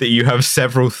unprompted that you have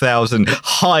several thousand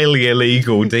highly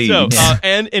illegal deeds. So,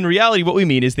 and in reality, what we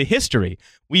mean is the history.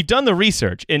 We've done the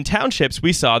research. In townships,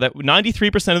 we saw that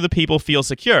 93% of the people feel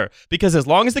secure because as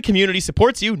long as the community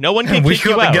supports you, no one can we kick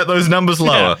you got to out. get those numbers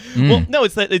lower. Yeah. Well, no,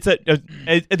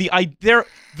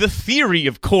 the theory,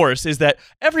 of course, is that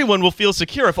everyone will feel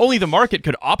secure if only the market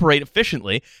could operate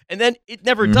efficiently, and then it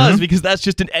never does because that's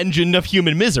just an engine of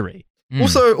human misery.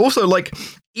 Also, like,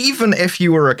 even if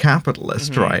you were a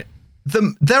capitalist, right?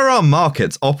 There are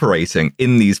markets operating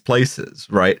in these places,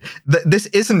 right? This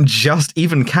isn't just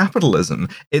even capitalism.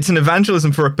 It's an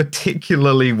evangelism for a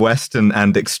particularly Western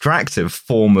and extractive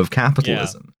form of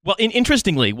capitalism. Yeah. Well,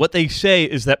 interestingly, what they say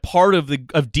is that part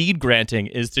of deed granting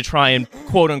is to try and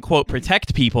quote unquote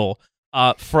protect people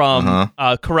from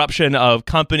corruption of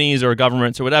companies or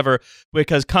governments or whatever,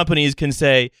 because companies can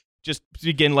say, just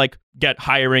begin get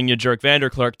hiring your Dirk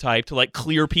Vanderklark type to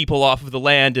clear people off of the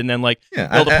land and then build a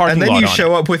parking lot. And then you on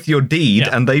show it. up with your deed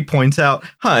and they point out,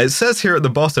 it says here at the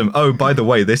bottom, oh, by the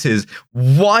way, this is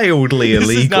wildly illegal.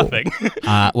 This is nothing.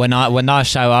 When I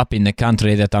show up in the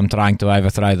country that I'm trying to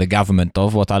overthrow the government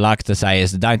of, what I like to say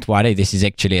is, don't worry, this is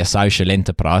actually a social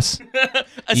enterprise.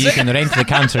 You can rent the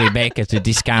country back at a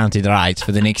discounted rate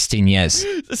for the next 10 years.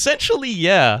 Essentially,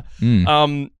 yeah.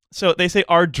 So they say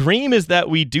our dream is that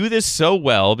we do this so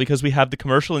well because we have the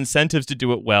commercial incentives to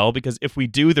do it well, because if we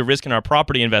do, the risk in our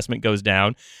property investment goes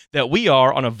down, that we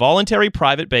are on a voluntary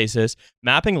private basis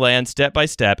mapping land step by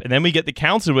step, and then we get the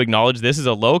council to acknowledge this is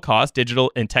a low-cost digital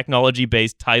and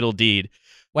technology-based title deed.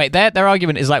 Wait, their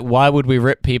argument is why would we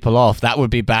rip people off? That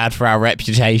would be bad for our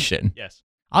reputation. Yes.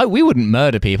 We wouldn't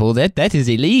murder people. That is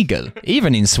illegal,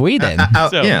 even in Sweden.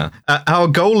 Our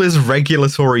goal is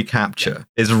regulatory capture.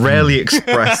 Is rarely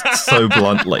expressed so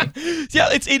bluntly. Yeah,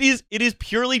 it is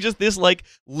purely just this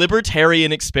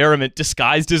libertarian experiment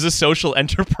disguised as a social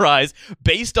enterprise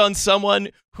based on someone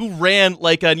who ran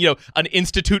an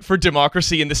institute for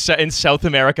democracy in South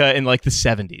America in the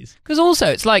 70s. Because also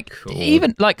it's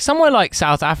even somewhere like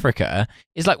South Africa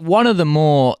is one of the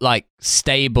more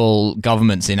stable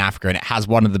governments in Africa, and it has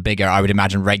one of the bigger, I would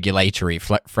imagine, regulatory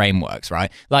frameworks, right?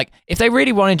 If they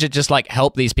really wanted to just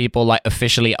help these people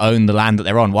officially own the land that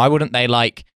they're on, why wouldn't they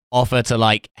offer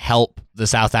to help the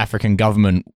South African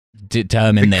government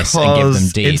determine this and give them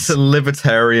deeds? It's a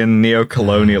libertarian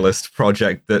neo-colonialist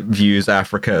project that views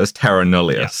Africa as terra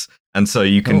nullius. Yeah. And so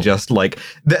you can just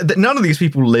none of these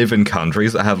people live in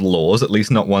countries that have laws, at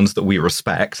least not ones that we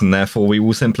respect, and therefore we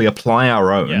will simply apply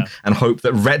our own and hope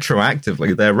that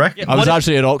retroactively they're recognized. I was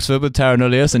actually at Oxford with Terra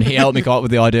Nullius, and he helped me come up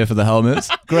with the idea for the helmets.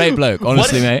 Great bloke,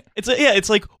 honestly, mate.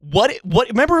 What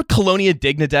remember Colonia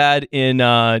Dignidad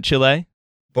in Chile?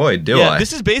 Boy, I.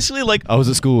 This is basically I was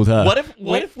at school with her. What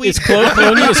if we? I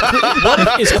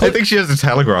think she has a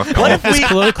telegraph. What if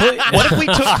we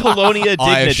took Colonia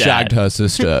Dignidad? I shagged her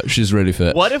sister. She's really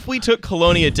fit. What if we took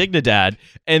Colonia Dignidad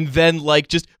and then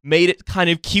just made it kind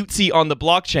of cutesy on the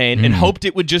blockchain and hoped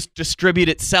it would just distribute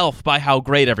itself by how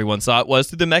great everyone saw it was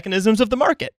through the mechanisms of the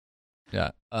market?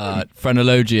 Yeah.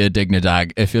 Phrenologia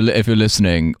Dignidag. If you're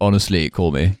listening, honestly,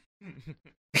 call me.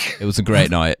 It was a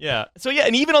great night. Yeah. So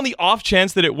and even on the off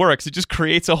chance that it works, it just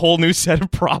creates a whole new set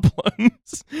of problems.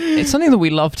 It's something that we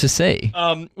love to see.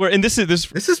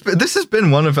 This has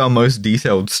been one of our most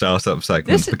detailed startup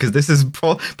segments because this is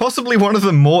possibly one of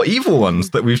the more evil ones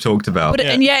that we've talked about. But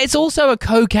and it's also a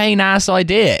cocaine ass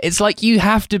idea. It's you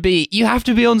have to be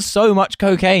on so much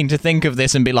cocaine to think of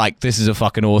this and be this is a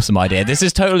fucking awesome idea. This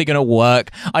is totally going to work.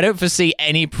 I don't foresee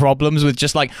any problems with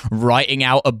just writing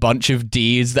out a bunch of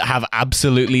deeds that have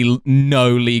absolutely no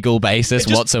legal basis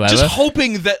whatsoever. Just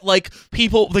hoping that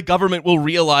the government will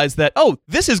realize that, oh,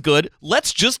 this is good.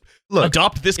 Let's just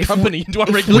adopt this company into our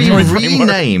regulatory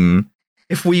framework.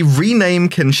 if we rename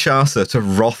Kinshasa to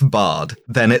Rothbard,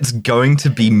 then it's going to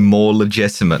be more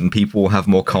legitimate and people will have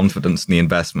more confidence in the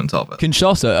investment of it.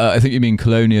 Kinshasa, I think you mean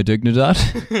Colonia Dignidad.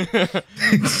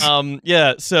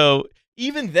 Yeah, so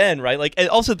even then, right? Like, and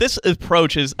also this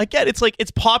approach is, again, it's like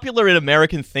it's popular in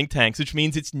American think tanks, which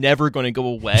means it's never going to go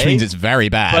away. Which means it's very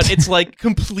bad. But it's like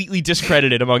completely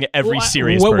discredited among every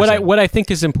serious person. What I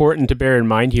think is important to bear in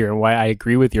mind here, and why I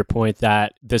agree with your point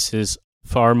that this is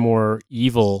far more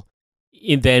evil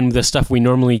than the stuff we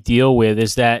normally deal with,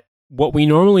 is that what we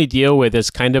normally deal with is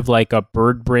kind of like a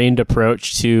bird-brained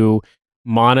approach to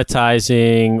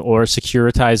monetizing or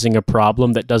securitizing a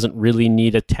problem that doesn't really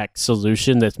need a tech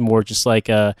solution, that's more just like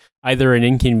either an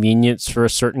inconvenience for a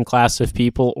certain class of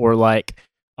people or like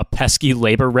a pesky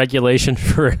labor regulation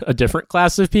for a different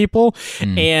class of people.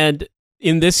 And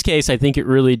in this case, I think it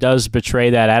really does betray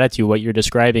that attitude, what you're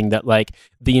describing, that like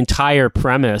the entire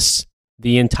premise,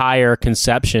 the entire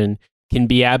conception can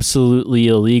be absolutely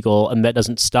illegal, and that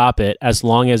doesn't stop it as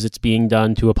long as it's being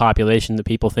done to a population that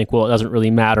people think, well, it doesn't really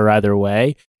matter either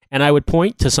way. And I would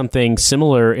point to something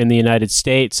similar in the United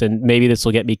States, and maybe this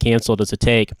will get me canceled as a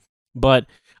take, but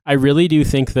I really do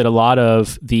think that a lot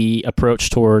of the approach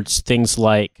towards things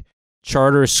like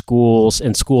charter schools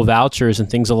and school vouchers and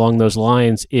things along those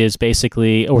lines is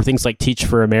basically, or things like Teach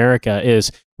for America, is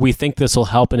we think this will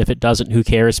help, and if it doesn't, who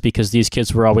cares, because these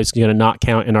kids were always going to not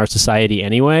count in our society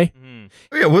anyway.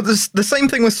 Yeah, well, the same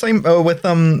thing with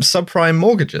subprime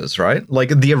mortgages, right? Like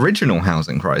the original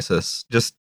housing crisis,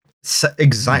 just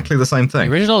exactly the same thing.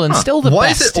 The original and still the best. Why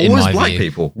is it always black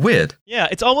people? Weird. Yeah,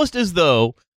 it's almost as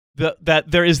though that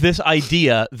there is this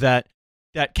idea that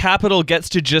capital gets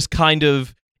to just kind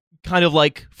of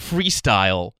like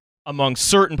freestyle among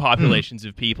certain populations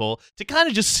of people to kind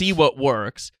of just see what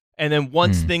works, and then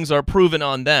once things are proven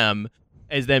on them,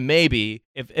 as then maybe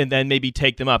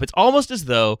take them up. It's almost as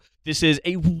though this is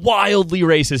a wildly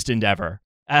racist endeavor,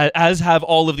 as have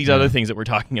all of these other things that we're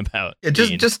talking about. Yeah,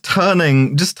 just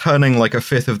turning like a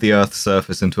fifth of the Earth's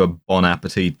surface into a Bon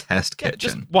Appetit test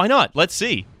kitchen. Why not? Let's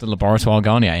see. The Laboratoire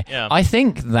Garnier. Yeah. I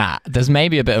think that there's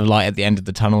maybe a bit of light at the end of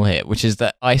the tunnel here, which is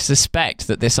that I suspect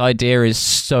that this idea is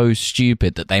so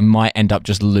stupid that they might end up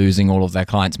just losing all of their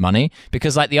clients' money.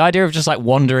 Because like the idea of just like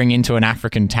wandering into an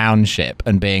African township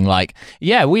and being like,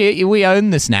 yeah, we own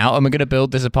this now and we're going to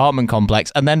build this apartment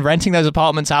complex, and then renting those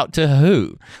apartments out to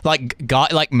who? Like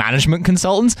management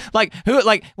consultants? Like who?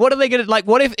 Like what are they gonna like?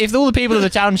 What if all the people of the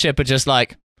township are just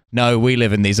like, no, we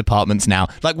live in these apartments now?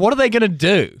 Like what are they gonna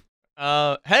do?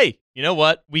 Hey, you know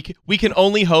what? We can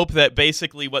only hope that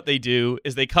basically what they do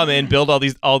is they come in, build all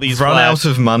these run flats, out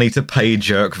of money to pay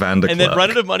Dirk van der Klerk, and then run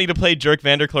out of money to pay Dirk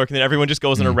van der Klerk, and then everyone just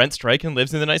goes on a rent strike and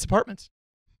lives in the nice apartments.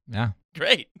 Yeah,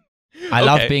 great. I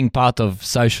love being part of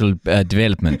social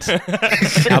development.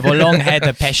 I've long had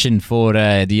a passion for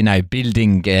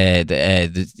building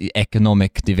the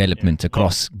economic development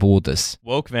across borders.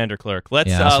 Woke van der Klerk. Let's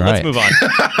move on.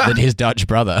 That his Dutch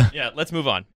brother. Yeah, let's move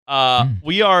on.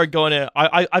 We are going to.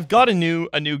 I've got a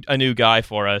new guy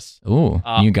for us. Ooh,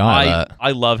 new guy.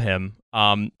 I love him.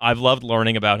 I've loved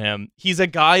learning about him. He's a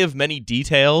guy of many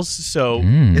details. So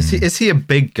is he a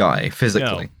big guy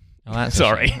physically? No. Oh,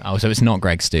 sorry. So it's not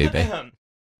Greg Stubbe.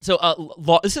 So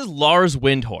this is Lars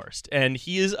Windhorst, and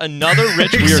he is another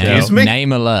rich weirdo.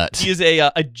 Name alert. He is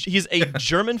a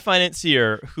German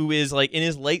financier who is like in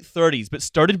his late 30s, but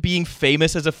started being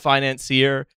famous as a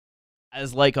financier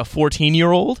as like a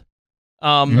 14-year-old.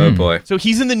 Oh boy! So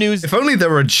he's in the news. If only there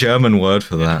were a German word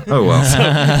for that. Oh well.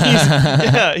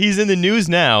 So he's in the news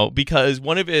now because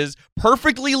one of his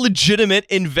perfectly legitimate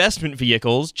investment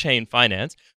vehicles, Chain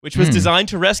Finance, which was designed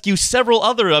to rescue several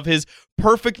other of his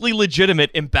perfectly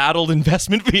legitimate embattled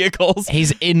investment vehicles.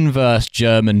 He's inverse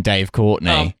German Dave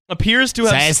Courtney. Appears to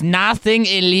have... There's nothing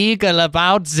illegal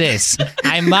about this.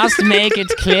 I must make it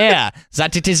clear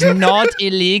that it is not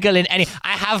illegal in any...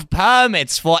 I have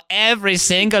permits for every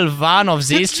single one of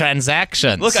these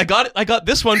transactions. Look, I got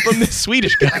this one from this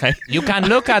Swedish guy. You can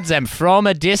look at them from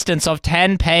a distance of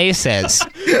 10 paces.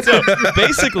 So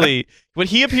basically... what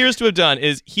he appears to have done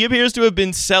is he appears to have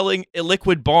been selling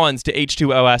illiquid bonds to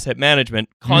H2O Asset Management,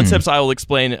 concepts I will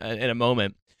explain in a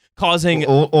moment, causing...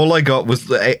 All I got was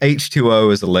the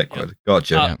H2O as a liquid.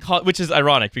 Gotcha. Which is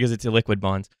ironic because it's illiquid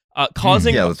bonds.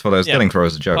 Causing... yeah, that's what I was getting for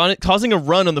as a joke. Causing a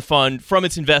run on the fund from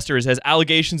its investors as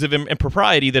allegations of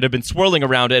impropriety that have been swirling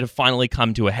around it have finally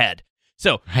come to a head.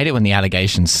 So I hate it when the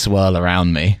allegations swirl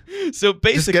around me. So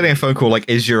basically, just getting a phone call like,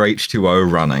 "Is your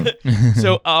H2O running?"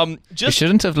 So you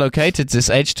shouldn't have located this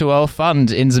H2O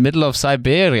fund in the middle of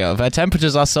Siberia, where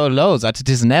temperatures are so low that it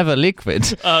is never liquid.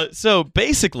 So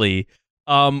basically,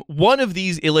 one of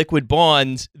these illiquid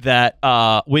bonds that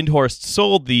Windhorst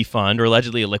sold the fund, or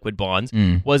allegedly illiquid bonds,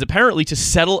 was apparently to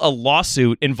settle a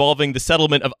lawsuit involving the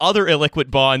settlement of other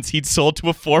illiquid bonds he'd sold to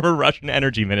a former Russian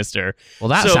energy minister. Well,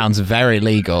 that sounds very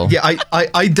legal. Yeah,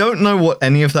 I don't know what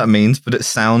any of that means, but it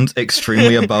sounds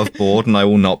extremely above board, and I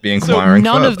will not be inquiring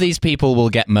None further. of these people will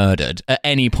get murdered at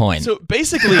any point. So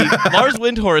basically, Lars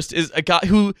Windhorst is a guy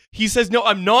who, he says, no,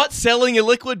 I'm not selling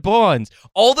illiquid bonds.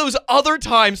 All those other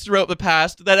times throughout the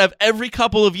past that have every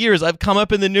couple of years I've come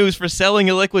up in the news for selling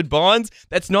illiquid bonds,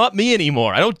 that's not me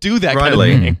anymore. I don't do that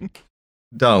Riley, kind of thing.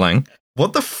 Darling,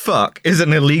 what the fuck is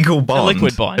an illegal bond?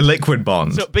 Illiquid bond. Illiquid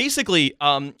bond. So basically,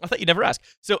 I thought you'd never ask.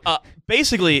 So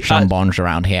basically, Some bonds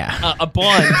around here. a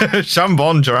bond, Some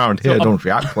bonds around here don't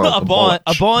react well.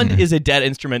 a bond is a debt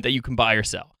instrument that you can buy or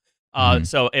sell.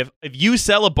 So if you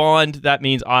sell a bond, that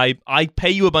means I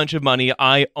pay you a bunch of money.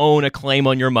 I own a claim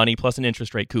on your money plus an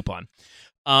interest rate coupon.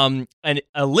 And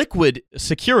a liquid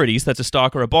securities, that's a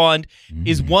stock or a bond,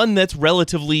 is one that's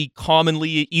relatively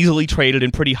commonly, easily traded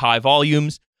in pretty high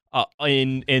volumes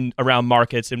in around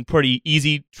markets and pretty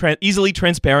easily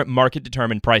transparent market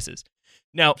determined prices.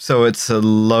 Now, so it's a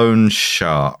loan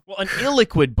shark. well, an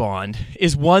illiquid bond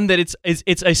is one that it's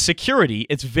a security.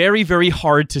 It's very, very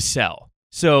hard to sell.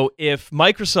 So if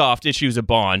Microsoft issues a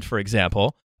bond, for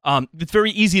example, it's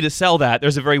very easy to sell that.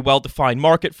 There's a very well-defined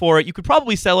market for it. You could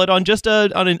probably sell it on just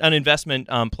an investment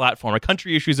platform. A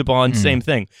country issues a bond, same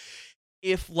thing.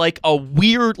 If like a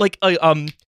weird,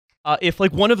 if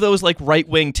like one of those like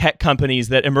right-wing tech companies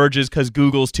that emerges because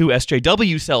Google's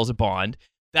 2SJW sells a bond,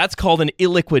 that's called an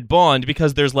illiquid bond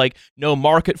because there's like no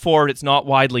market for it. It's not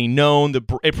widely known.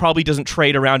 It probably doesn't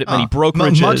trade around at many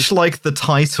brokerages. Much like the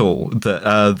title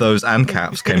that those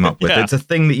ANCAPs came up with. Yeah. It's a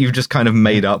thing that you've just kind of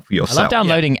made up for I yourself. love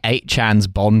downloading 8chan's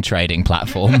bond trading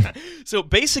platform. So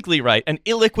basically, right, an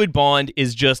illiquid bond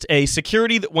is just a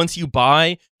security that once you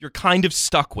buy, you're kind of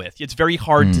stuck with. It's very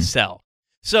hard to sell.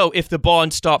 So if the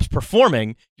bond stops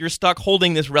performing, you're stuck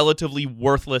holding this relatively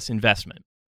worthless investment.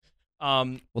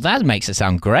 Well, that makes it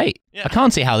sound great. Yeah. I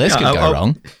can't see how this could go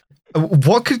wrong.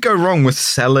 What could go wrong with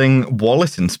selling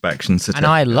wallet inspection certificates? And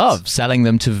I love selling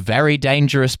them to very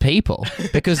dangerous people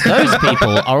because those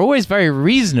people are always very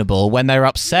reasonable when they're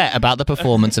upset about the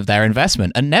performance of their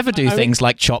investment and never do things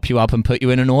like chop you up and put you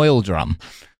in an oil drum.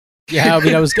 Yeah, I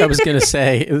mean, I was going to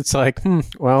say, it's like,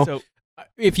 well, So-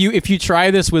 if you try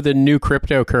this with a new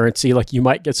cryptocurrency, like you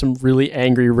might get some really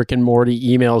angry Rick and Morty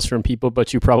emails from people,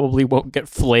 but you probably won't get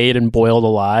flayed and boiled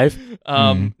alive.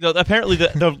 No, apparently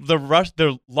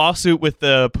the lawsuit with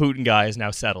the Putin guy is now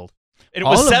settled. And it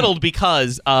was settled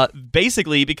because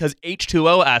basically because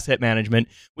H2O Asset Management,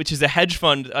 which is a hedge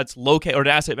fund that's located, or an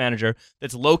asset manager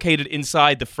that's located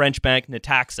inside the French bank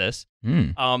Netaxis,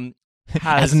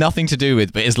 has nothing to do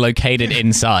with, but is located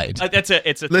inside. it's a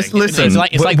thing. Listen, It's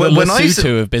like the when I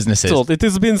Lesotho of businesses. It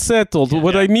has been settled.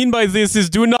 What I mean by this is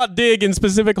do not dig in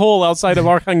specific hole outside of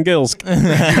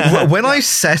Arkhangelsk. when I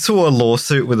settle a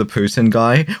lawsuit with a Putin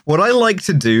guy, what I like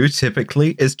to do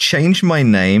typically is change my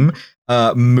name,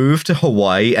 move to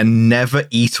Hawaii, and never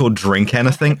eat or drink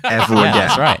anything ever again.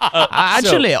 That's right.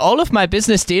 Actually, all of my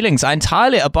business dealings are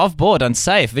entirely above board and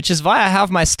safe, which is why I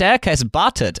have my staircase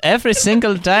buttered every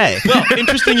single day. Well,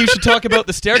 interesting you should talk about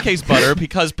the staircase butter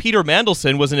because Peter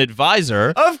Mandelson was an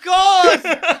advisor. Of course!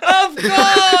 There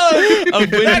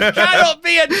cannot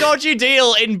be a dodgy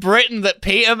deal in Britain that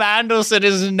Peter Mandelson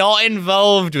is not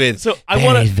involved with. So I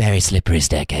want to very slippery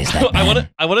staircase.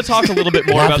 I want to talk a little bit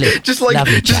more about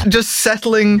just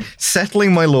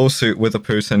settling my lawsuit with a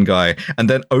Putin guy, and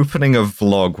then opening a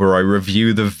vlog where I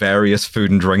review the various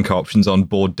food and drink options on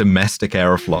board domestic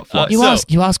Aeroflot flights.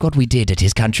 You ask what we did at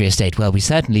his country estate. Well, we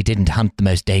certainly didn't hunt the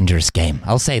most dangerous game.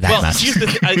 I'll say that Well, much. here's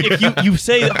the if you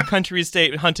say country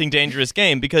estate hunting dangerous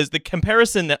game, because the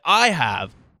comparison that I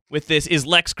have with this is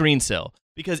Lex Greensill,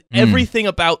 because everything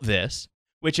about this,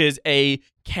 which is a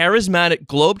charismatic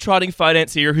globe-trotting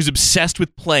financier who's obsessed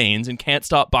with planes and can't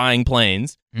stop buying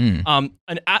planes,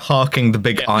 Harking the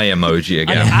big eye emoji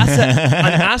again.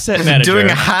 an asset manager Doing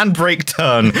a handbrake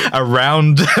turn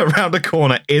around a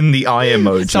corner in the eye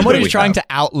emoji. Someone that who's we trying have. to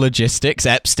out logistics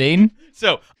Epstein.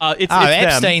 So it's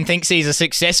Epstein them. thinks he's a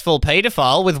successful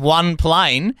paedophile with one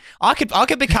plane. I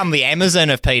could become the Amazon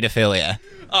of paedophilia.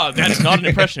 Oh, that's not an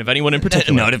impression of anyone in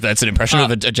particular. Not if that's an impression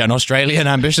of an Australian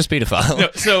ambitious paedophile. No,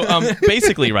 so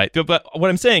basically, right. But what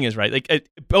I'm saying is right. Like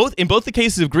in both the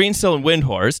cases of Greensill and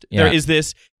Windhorst, Yeah. there is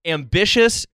this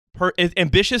ambitious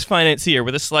ambitious financier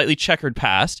with a slightly checkered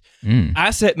past,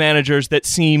 asset managers that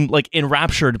seem like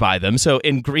enraptured by them. So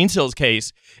in Greensill's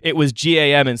case, it was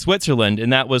GAM in Switzerland,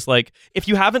 and that was like, if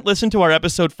you haven't listened to our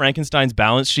episode Frankenstein's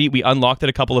Balance Sheet, we unlocked it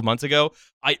a couple of months ago.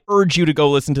 I urge you to go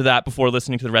listen to that before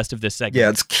listening to the rest of this segment. Yeah,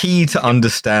 it's key to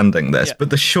understanding this. Yeah. But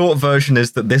the short version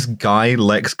is that this guy,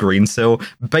 Lex Greensill,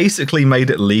 basically made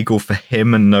it legal for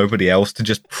him and nobody else to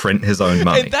just print his own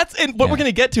money. And what we're going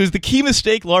to get to is the key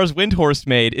mistake Lars Windhorst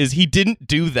made is he didn't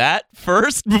do that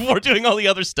first before doing all the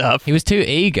other stuff. He was too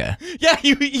eager. Yeah,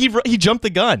 he jumped the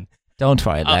gun. Don't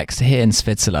worry, Lex. Here in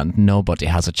Switzerland, nobody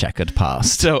has a checkered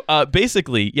past. So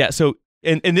basically, yeah, so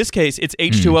in this case, it's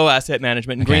H2O Asset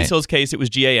Management. In Greensill's case, it was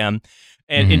GAM.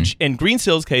 And in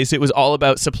Greensill's case, it was all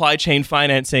about supply chain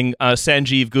financing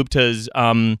Sanjeev Gupta's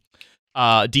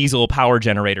diesel power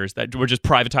generators that were just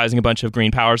privatizing a bunch of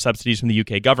green power subsidies from the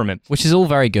UK government. Which is all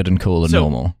very good and cool and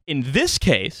normal. In this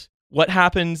case, what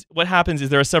happens is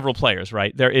there are several players,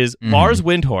 right? There is Lars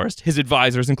Windhorst, his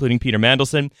advisors, including Peter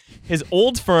Mandelson, his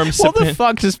old firm... What the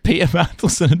fuck does Peter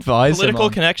Mandelson advise Political him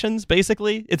on? Connections,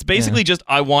 basically. It's basically just,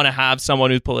 I want to have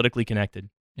someone who's politically connected.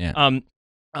 Yeah.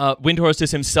 Windhorst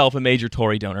is himself a major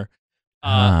Tory donor.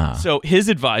 So his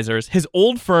advisors, his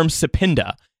old firm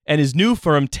Sapinda, and his new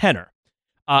firm Tenor.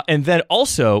 And then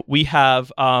also we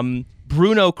have...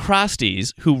 Bruno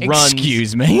Krastes, who runs...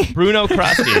 Excuse me? Bruno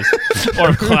Krastes.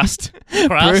 Or Krast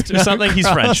or something. He's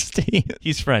French.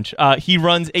 He's French. He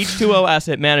runs H2O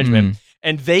Asset Management,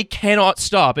 and they cannot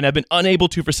stop, and have been unable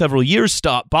to for several years,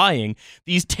 stop buying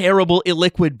these terrible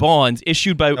illiquid bonds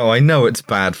issued by... Oh, I know it's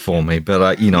bad for me, but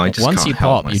I just Once can't you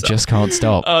help pop, myself. you just can't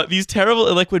stop. These terrible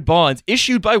illiquid bonds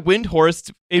issued by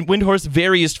Windhorst's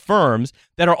various firms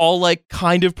that are all like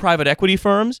kind of private equity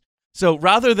firms. So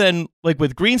rather than like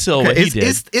with Greensill, what he did...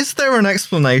 Is there an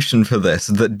explanation for this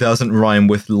that doesn't rhyme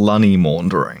with lunny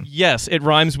maundering? Yes, it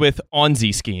rhymes with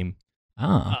Onzi scheme.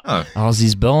 All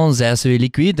these bonds, they're so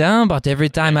liquid, but every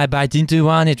time I bite into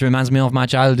one, it reminds me of my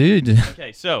childhood.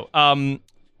 Okay, so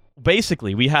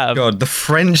basically we have... God, the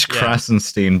French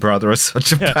Krasenstein brother is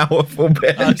such a powerful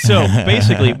bit. So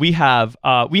basically we have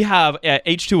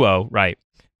H2O, right?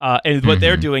 And what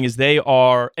they're doing is they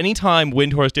are, anytime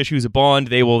Windhorst issues a bond,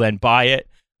 they will then buy it.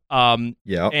 And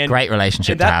great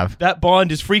relationship to have. That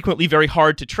bond is frequently very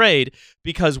hard to trade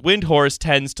because Windhorst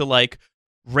tends to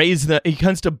he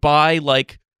tends to buy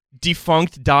like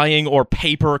defunct, dying, or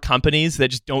paper companies that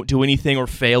just don't do anything or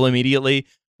fail immediately,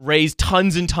 raise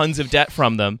tons and tons of debt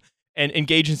from them, and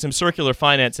engage in some circular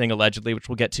financing, allegedly, which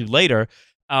we'll get to later,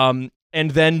 and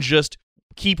then just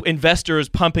keep investors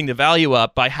pumping the value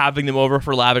up by having them over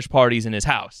for lavish parties in his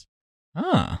house.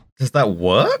 Does that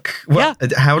work? Yeah.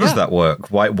 How does that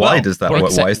work? Why does that work?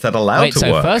 Why is that allowed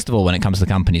to work? First of all, when it comes to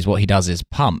companies, what he does is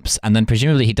pumps, and then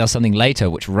presumably he does something later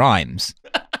which rhymes.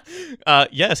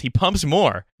 Yes, he pumps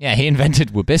more. Yeah, he invented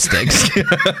Wabistics.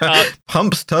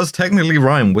 Pumps does technically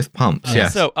rhyme with pumps,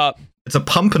 yes. So, it's a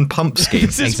pump and pump scheme.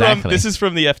 This is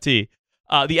from the FT.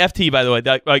 The FT, by the way,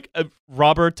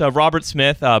 Robert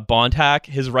Smith, Bond Hack,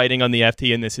 his writing on the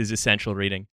FT, and this is essential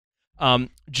reading.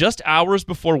 Just hours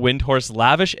before Windhorst's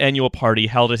lavish annual party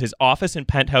held at his office and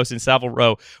penthouse in Savile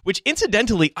Row, which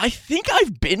incidentally, I think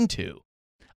I've been to.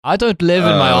 I don't live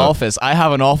in my office. I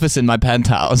have an office in my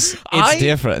penthouse. It's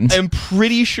different. I'm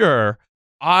pretty sure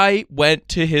I went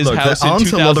to his house in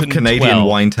 2012. There aren't a lot of Canadian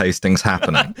wine tastings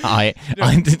happening.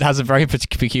 It has a very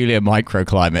peculiar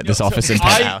microclimate, this office in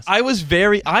penthouse.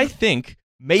 I think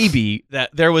maybe that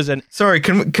there was an... Sorry,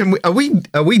 can we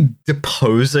are we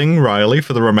deposing Riley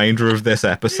for the remainder of this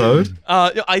episode?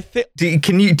 I think...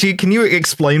 Can you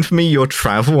explain for me your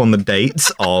travel on the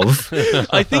dates of...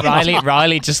 I think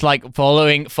Riley just like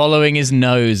following his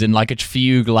nose in like a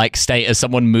fugue-like state as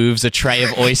someone moves a tray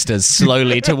of oysters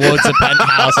slowly towards a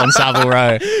penthouse on Savile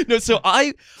Row. No, so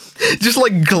I... Just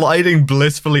like gliding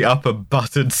blissfully up a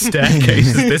buttered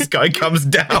staircase as this guy comes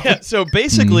down. Yeah, so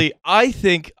basically, I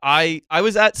think I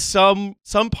was at some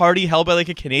party held by like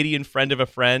a Canadian friend of a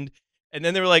friend, and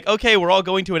then they were like, okay, we're all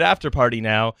going to an after party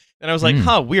now. And I was like,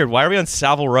 weird, why are we on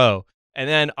Savile Row? And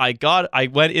then I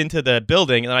went into the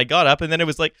building, and then I got up, and then it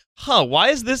was like, why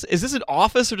is this an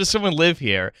office, or does someone live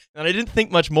here? And I didn't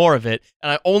think much more of it,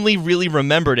 and I only really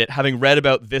remembered it having read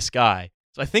about this guy.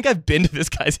 So I think I've been to this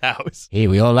guy's house. Hey,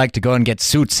 we all like to go and get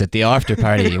suits at the after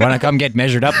party. You want to come get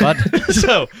measured up, bud?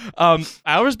 So,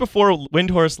 hours before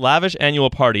Windhorst's lavish annual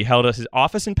party held at his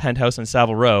office and penthouse on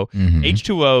Savile Row,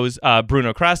 H2O's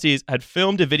Bruno Krastis had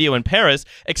filmed a video in Paris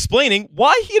explaining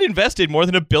why he had invested more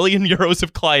than €1 billion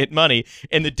of client money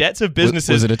in the debts of businesses.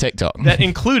 Was it a TikTok? That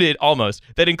included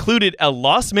a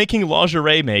loss-making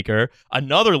lingerie maker,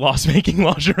 another loss-making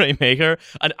lingerie maker,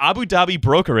 an Abu Dhabi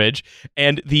brokerage,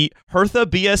 and the Hertha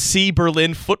BSC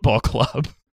Berlin Football Club.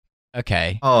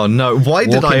 Okay. Oh no! Why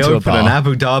did I open an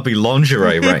Abu Dhabi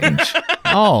lingerie range?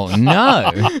 Oh no!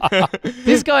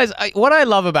 These guys. What I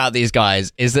love about these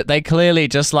guys is that they clearly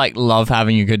just like love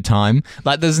having a good time.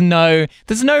 Like there's no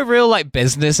real like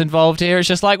business involved here. It's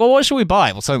just like, well, what should we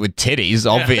buy? Well, something with titties,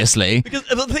 obviously. Because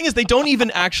the thing is, they don't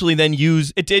even actually then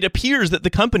use it. It appears that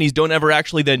the companies don't ever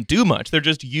actually then do much. They're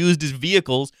just used as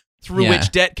vehicles through which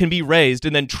debt can be raised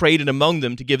and then traded among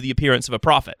them to give the appearance of a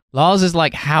profit. Lars is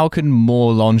like, how can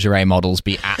more lingerie models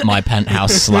be at my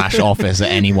penthouse / office at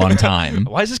any one time?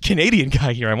 Why is this Canadian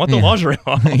guy here? I want the lingerie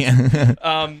model.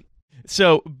 Yeah.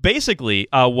 So basically,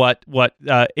 what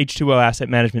H2O Asset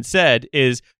Management said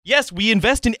is, yes, we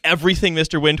invest in everything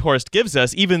Mr. Windhorst gives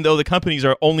us, even though the companies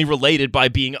are only related by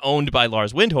being owned by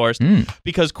Lars Windhorst,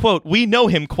 because, quote, we know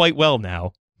him quite well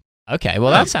now. Okay,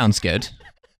 well, that sounds good.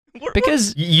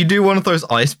 Because you do one of those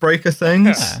icebreaker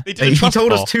things. Yeah. He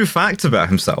told us 2 facts about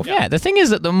himself. Yeah, the thing is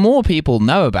that the more people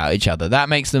know about each other, that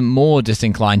makes them more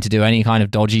disinclined to do any kind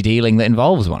of dodgy dealing that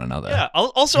involves one another. Yeah.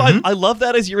 Also, I love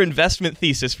that as your investment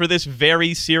thesis for this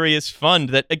very serious fund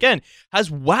that, again, has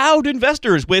wowed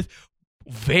investors with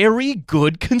very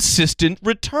good, consistent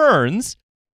returns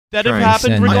that have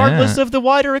happened regardless of the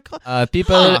wider economy.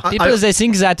 People they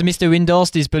think that Mr.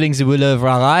 Windhorst is pulling the wool over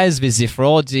our eyes with the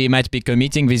fraud he might be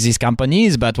committing with these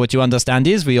companies, but what you understand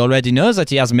is we already know that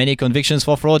he has many convictions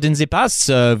for fraud in the past,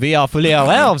 so we are fully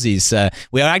aware of this.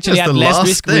 We are actually at less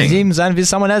risk with him than with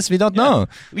someone else we don't know.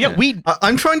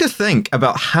 I'm trying to think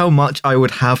about how much I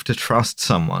would have to trust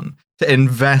someone to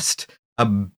invest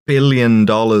 $1 billion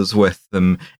with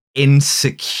them in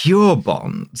secure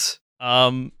bonds.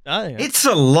 It's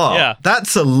a lot. Yeah.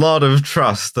 That's a lot of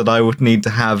trust that I would need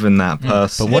to have in that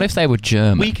person. But what if they were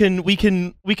German? We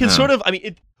can sort of. I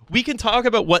mean, we can talk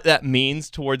about what that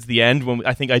means towards the end when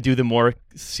I think I do the more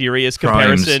serious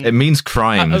comparison. It means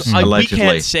crimes. Allegedly, we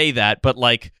can't say that, but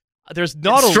like, there's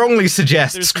not strongly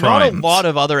suggests there's crimes. not a lot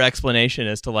of other explanation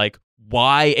as to like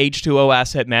why H2O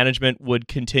Asset Management would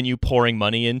continue pouring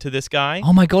money into this guy.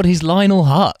 Oh my God, he's Lionel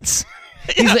Hutz.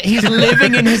 He's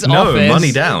living in his office. No,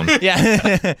 money down.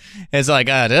 Yeah. It's like,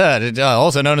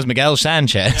 also known as Miguel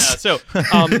Sanchez. Yeah,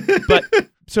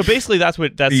 so basically that's.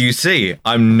 You see,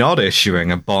 I'm not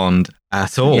issuing a bond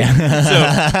at all.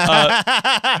 Yeah.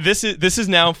 So this is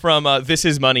now from This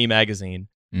Is Money magazine.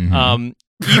 Mm-hmm.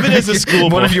 Even as a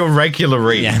schoolboy, one of your regular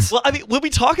reads. Yes. Well, I mean, when we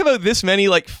talk about this many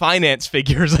like finance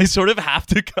figures, I sort of have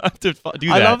to do that.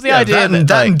 I love the idea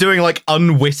that doing like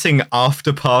unwitting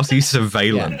after-party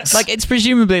surveillance. Yeah. Like it's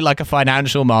presumably like a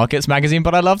financial markets magazine,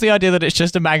 but I love the idea that it's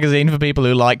just a magazine for people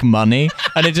who like money,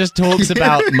 and it just talks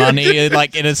about money,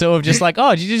 like in a sort of just like,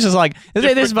 oh, did you just like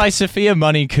this is by Sophia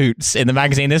Money Coots in the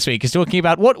magazine this week is talking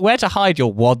about where to hide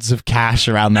your wads of cash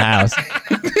around the house.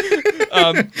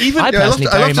 I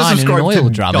personally bury mine in an oil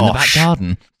drum in the back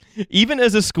garden. Even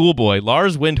as a schoolboy,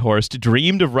 Lars Windhorst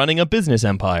dreamed of running a business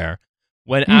empire.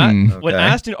 When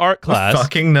asked in art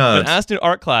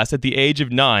class, at the age of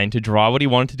 9 to draw what he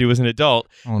wanted to do as an adult,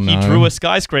 he drew a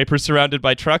skyscraper surrounded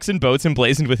by trucks and boats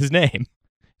emblazoned with his name.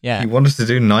 Yeah, he wanted to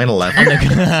do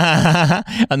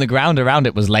 9/11, and the ground around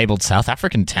it was labeled South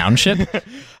African Township.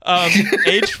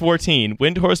 Age 14,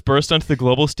 Windhorst burst onto the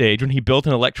global stage when he built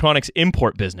an electronics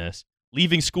import business.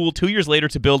 Leaving school 2 years later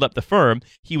to build up the firm,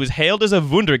 he was hailed as a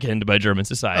Wunderkind by German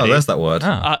society. Oh, there's that word.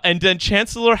 And then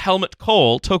Chancellor Helmut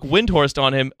Kohl took Windhorst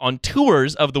on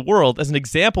tours of the world as an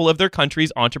example of their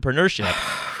country's entrepreneurship.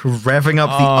 Revving up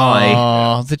the eye.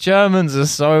 Oh, the Germans are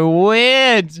so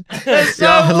weird. They're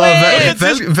so weird.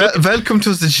 Welcome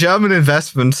to the German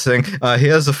investment thing.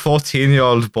 Here's a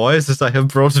 14-year-old boy that I have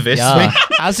brought with me.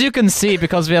 As you can see,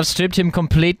 because we have stripped him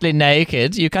completely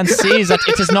naked, you can see that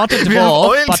it is not a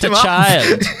dwarf, but a child.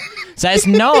 There's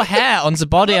no hair on the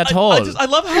body at all. I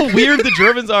love how weird the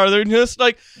Germans are. They're just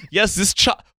like, yes,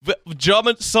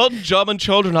 certain German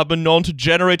children have been known to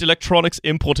generate electronics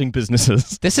importing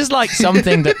businesses. This is like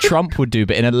something that Trump would do,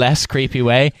 but in a less creepy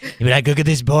way. He'd be like, look at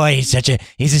this boy.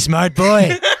 He's a smart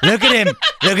boy. Look at him.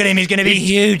 He's going to be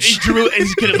huge.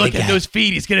 He's going to look at those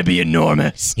feet. He's going to be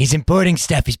enormous. He's importing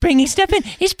stuff. He's bringing stuff in.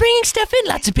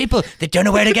 Lots of people that don't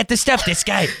know where to get the stuff. This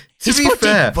guy. To be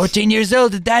fair, 14 years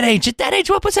old at that age. At that age,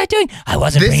 what was I doing? I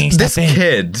wasn't bringing stuff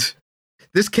in.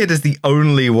 This kid is the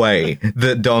only way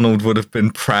that Donald would have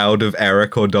been proud of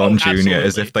Eric or Don Jr.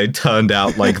 as if they turned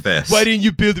out like this. Why didn't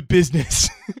you build a business?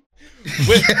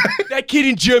 That kid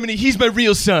in Germany, he's my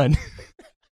real son.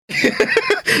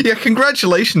 Yeah,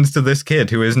 congratulations to this kid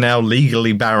who is now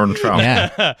legally Baron Trump.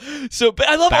 Yeah. So, but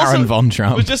I love Baron also, von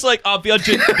Trump. It was just like, we are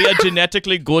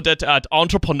genetically good at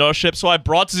entrepreneurship, so I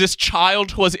brought this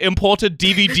child who has imported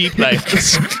DVD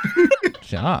players.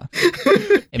 Sure.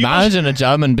 Imagine a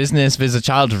German business with a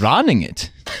child running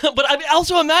it. But I mean,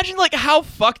 also imagine like how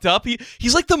fucked up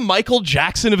he's like the Michael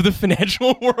Jackson of the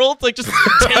financial world, like just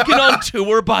taken on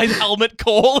tour by Helmut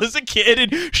Kohl as a kid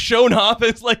and shown up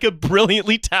as like a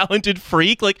brilliantly talented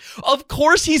freak. Like, of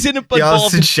course he's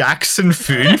involved. Jackson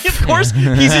Fünf. Of course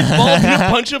he's involved in a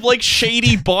bunch of like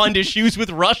shady Bond issues with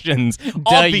Russians.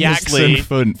 Der Jackson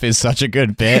Fünf is such a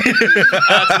good bit.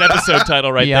 That's an episode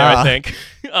title right there, I think.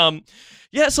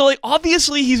 Yeah, so like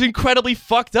obviously he's incredibly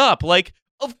fucked up. Like,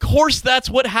 of course that's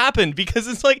what happened because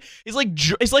it's like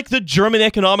the German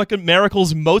economic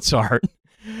miracles Mozart.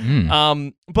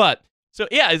 But so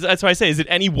yeah, that's why I say, is it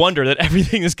any wonder that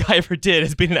everything this guy ever did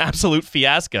has been an absolute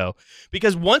fiasco?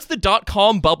 Because once the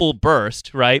 .com bubble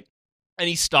burst, right, and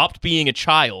he stopped being a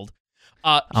child.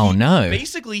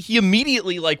 Basically, he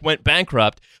immediately like went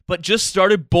bankrupt, but just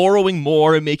started borrowing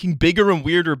more and making bigger and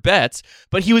weirder bets.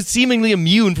 But he was seemingly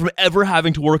immune from ever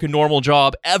having to work a normal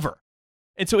job ever.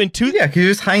 And so because he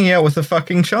was hanging out with the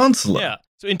fucking chancellor. Yeah.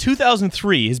 So in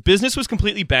 2003, his business was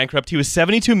completely bankrupt. He was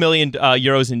 72 million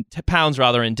euros in pounds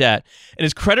in debt, and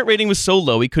his credit rating was so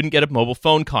low he couldn't get a mobile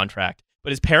phone contract.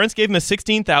 But his parents gave him a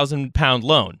 £16,000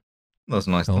 loan. That's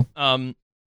nice. Cool.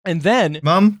 And then,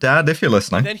 Mum, Dad, if you're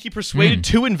listening, then he persuaded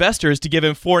two investors to give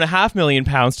him £4.5 million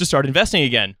to start investing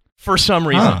again for some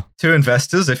reason. Two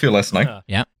investors, if you're listening.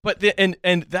 Yeah. But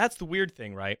and that's the weird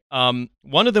thing, right?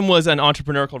 One of them was an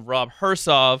entrepreneur called Rob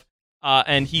Hersov,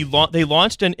 and they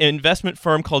launched an investment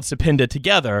firm called Sapinda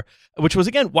together, which was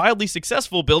again wildly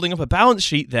successful, building up a balance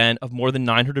sheet then of more than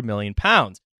 £900 million.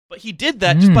 But he did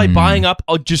that just by buying up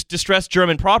just distressed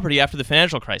German property after the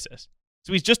financial crisis.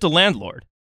 So he's just a landlord.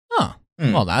 Oh.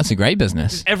 Well, that's a great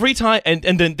business. Every time, and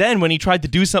then when he tried to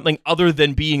do something other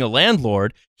than being a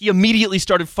landlord, he immediately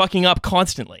started fucking up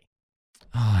constantly.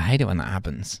 Oh, I hate it when that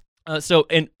happens. So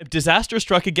disaster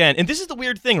struck again. And this is the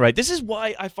weird thing, right? This is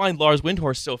why I find Lars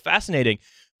Windhorst so fascinating,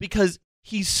 because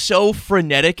he's so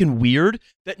frenetic and weird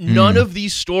that none of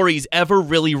these stories ever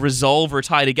really resolve or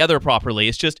tie together properly.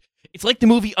 It's like the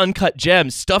movie Uncut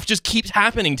Gems. Stuff just keeps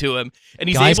happening to him, and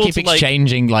he's Guys able keep to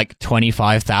exchanging like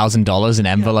 $25,000 in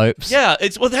envelopes. Yeah,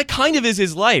 that kind of is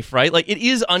his life, right? Like, it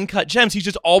is Uncut Gems. He's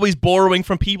just always borrowing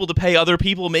from people to pay other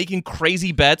people, making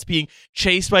crazy bets, being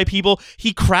chased by people.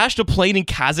 He crashed a plane in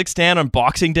Kazakhstan on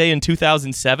Boxing Day in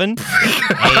 2007.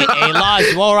 Hey,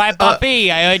 Lars, you all right,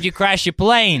 puppy? I heard you crash your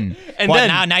plane. And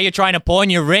then now you're trying to pawn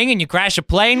your ring and you crash a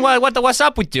plane? What's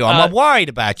up with you? I'm worried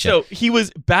about you. So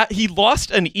he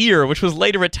lost an ear, which was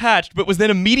later attached, but was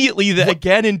then immediately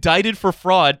again indicted for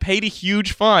fraud, paid a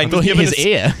huge fine. Was given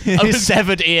his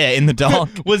severed ear in the dock.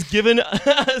 Was given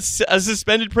a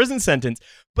suspended prison sentence.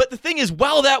 But the thing is,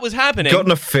 while that was happening... Got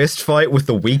in a fist fight with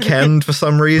The Weeknd for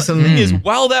some reason. The thing is,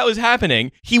 while that was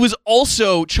happening, he was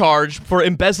also charged for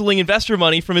embezzling investor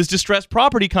money from his distressed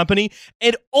property company,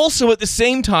 and also at the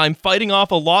same time fighting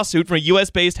off a lawsuit from a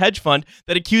US-based hedge fund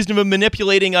that accused him of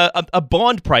manipulating a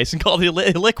bond price and called it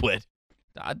illiquid.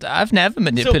 I've never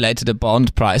manipulated a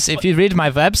bond price. If you read my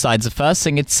website, the first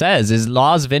thing it says is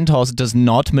Lars Windhorst does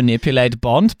not manipulate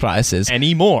bond prices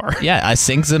anymore. Yeah, I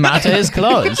think the matter is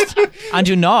closed.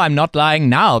 And I'm not lying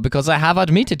now because I have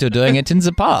admitted to doing it in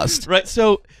the past. Right,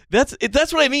 so that's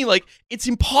what I mean. Like, it's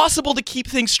impossible to keep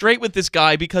things straight with this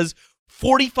guy because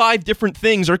 45 different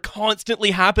things are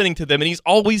constantly happening to them, and he's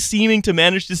always seeming to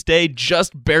manage to stay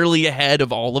just barely ahead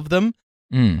of all of them.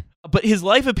 But his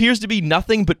life appears to be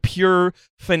nothing but pure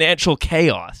financial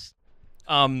chaos.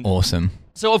 Awesome.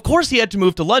 So, of course, he had to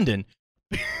move to London.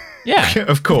 Yeah,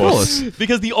 of course.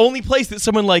 Because the only place that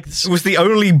someone like... It was the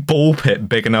only ball pit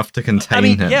big enough to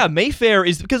contain him. Yeah, Mayfair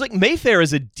is... Because, Mayfair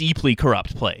is a deeply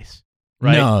corrupt place,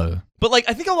 right? No. But,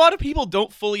 I think a lot of people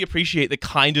don't fully appreciate the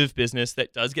kind of business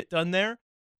that does get done there.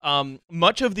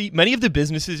 Many of the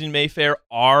businesses in Mayfair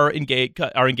are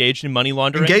engaged in money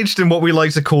laundering. Engaged in what we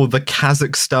like to call the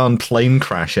Kazakhstan plane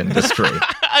crash industry.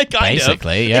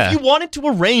 Basically, yeah. If you wanted to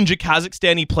arrange a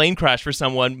Kazakhstani plane crash for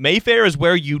someone, Mayfair is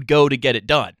where you'd go to get it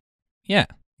done. Yeah,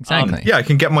 exactly. I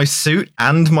can get my suit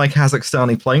and my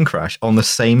Kazakhstani plane crash on the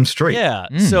same street. Yeah,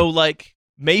 so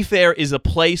Mayfair is a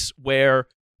place where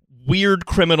weird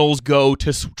criminals go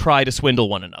to try to swindle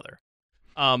one another.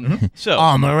 So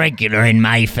I'm a regular in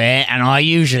Mayfair, and I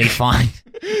usually find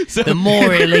the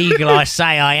more illegal I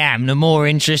say I am, the more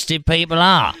interested people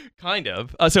are. Kind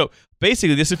of. So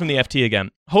basically, this is from the FT again.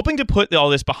 Hoping to put all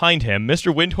this behind him,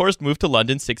 Mr. Windhorst moved to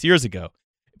London 6 years ago.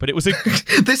 But it was a...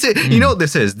 This is, you know what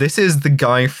this is? This is the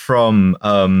guy from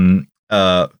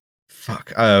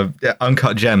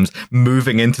Uncut Gems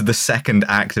moving into the second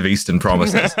act of Eastern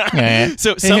Promises. Yeah.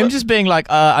 So him just being like,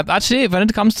 actually, when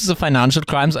it comes to the financial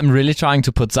crimes, I'm really trying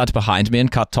to put that behind me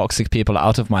and cut toxic people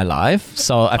out of my life.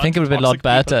 So I think it would be a lot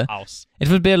better. It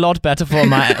would be a lot better for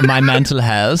my mental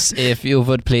health if you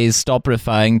would please stop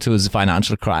referring to the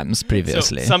financial crimes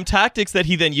previously. So some tactics that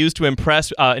he then used to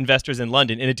impress investors in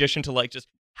London, in addition to like just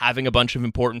having a bunch of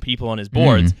important people on his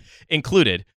boards,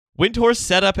 included Windhorst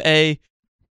set up a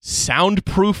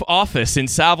soundproof office in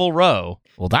Savile Row.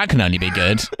 Well, that can only be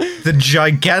good. The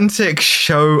gigantic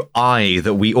show eye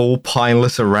that we all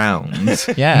pilot around,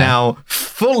 now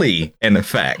fully in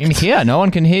effect. In here, no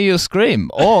one can hear you scream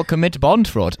or commit bond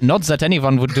fraud. Not that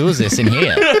anyone would do this in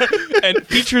here. And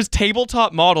features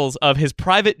tabletop models of his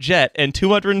private jet and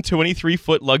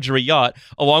 223-foot luxury yacht,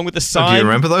 along with a sign. Do you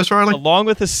remember those, Riley? Along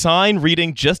with a sign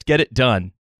reading "Just get it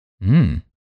done."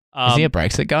 Is he a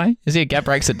Brexit guy? Is he a get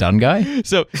Brexit done guy?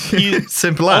 So he's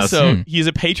simple as. Also, he's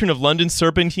a patron of London's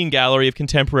Serpentine Gallery of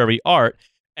Contemporary Art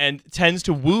and tends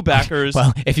to woo backers.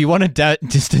 Well, if you want to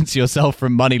distance yourself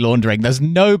from money laundering, there's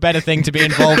no better thing to be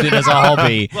involved in as a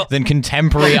hobby than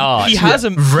contemporary art. He has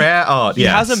rare art. He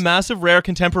has a massive rare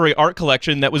contemporary art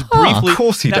collection that was briefly of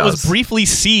course he was briefly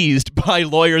seized by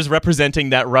lawyers representing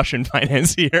that Russian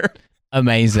financier.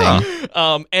 Amazing.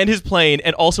 And his plane,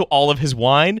 and also all of his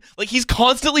wine. Like, he's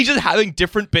constantly just having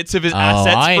different bits of his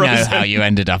assets I frozen. know how you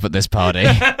ended up at this party.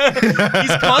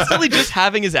 He's constantly just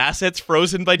having his assets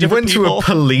frozen by different people. You went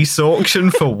to a police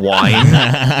auction for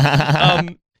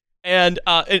wine.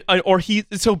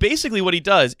 So basically what he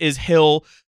does is he'll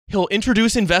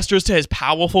introduce investors to his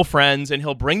powerful friends, and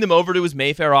he'll bring them over to his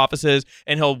Mayfair offices,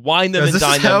 and he'll wine them and dine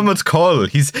them. This is Helmut Kohl.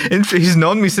 He's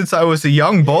known me since I was a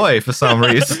young boy for some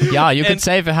reason. Yeah, you could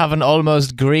say we have an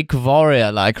almost Greek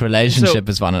warrior-like relationship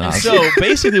with one another. So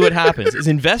basically what happens is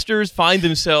investors find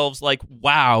themselves like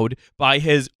wowed by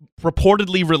his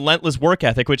reportedly relentless work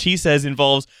ethic, which he says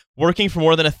involves working for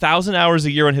more than 1,000 hours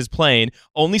a year on his plane,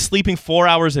 only sleeping 4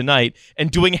 hours a night, and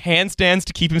doing handstands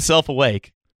to keep himself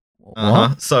awake.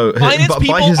 So finance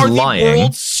people by his are lying, the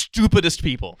world's stupidest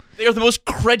people. They are the most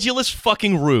credulous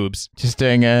fucking rubes. Just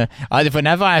doing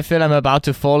whenever I feel I'm about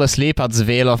to fall asleep at the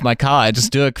wheel of my car, I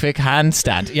just do a quick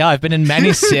handstand. Yeah, I've been in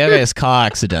many serious car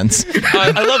accidents. I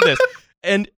love this.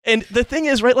 And the thing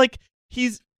is, right, like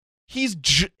he's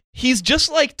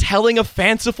just like telling a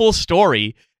fanciful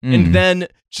story, and then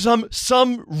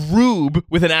some rube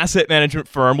with an asset management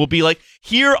firm will be like,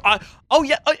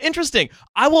 interesting.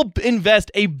 I will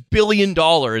invest $1 billion.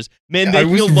 Man, I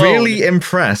was really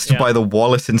impressed by the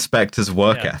wallet inspector's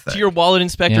work ethic. To your wallet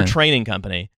inspector training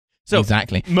company. So,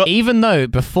 exactly. Even though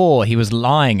before he was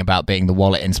lying about being the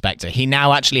wallet inspector, he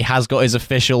now actually has got his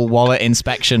official wallet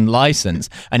inspection license,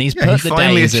 and he's put the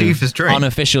days of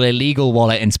unofficial illegal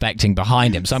wallet inspecting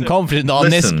behind him. So I'm confident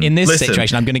that in this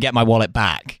situation, I'm going to get my wallet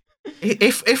back.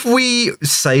 If we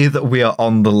say that we are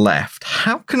on the left,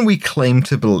 how can we claim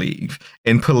to believe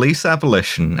in police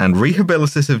abolition and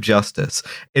rehabilitative justice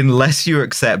unless you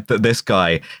accept that this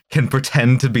guy can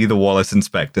pretend to be the wallet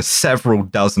inspector several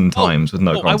dozen times with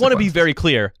no consequence? I want to be very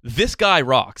clear. This guy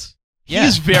rocks.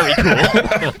 He's very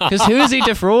cool. Because who is he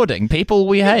defrauding? People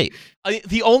we hate.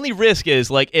 The only risk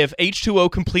is, like, if H2O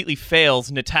completely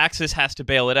fails, Nataxis has to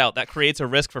bail it out. That creates a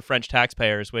risk for French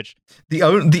taxpayers, which... The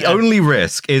only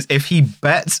risk is if he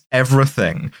bets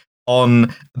everything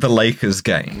on the Lakers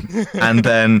game, and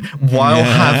then while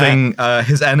having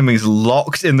his enemies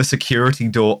locked in the security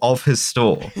door of his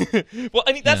store. Well,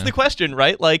 I mean, that's the question,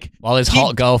 right? Like, while his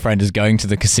hot girlfriend is going to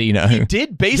the casino. He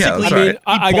did basically...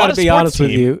 I gotta be honest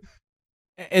with you.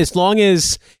 As long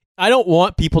as I don't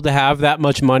want people to have that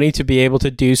much money to be able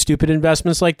to do stupid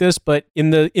investments like this, but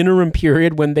in the interim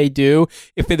period when they do,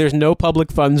 if there's no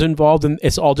public funds involved and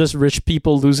it's all just rich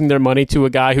people losing their money to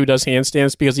a guy who does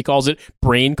handstands because he calls it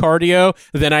brain cardio,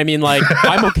 then I mean, like,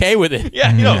 I'm okay with it. Yeah,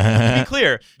 to be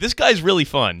clear, this guy's really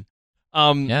fun.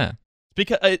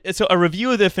 because so a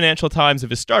review of the Financial Times of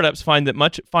his startups finds that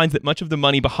much of the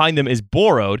money behind them is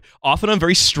borrowed, often on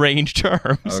very strange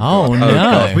terms. Oh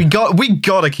no! God. We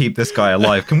got to keep this guy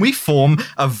alive. Can we form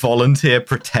a volunteer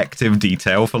protective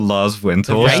detail for Lars The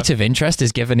Windhorst? rate of interest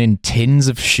is given in tins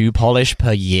of shoe polish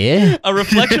per year. A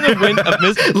reflection of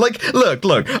Like,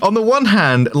 look. On the one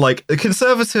hand, like, the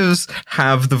Conservatives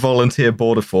have the volunteer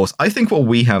border force. I think what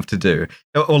we have to do,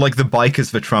 or like the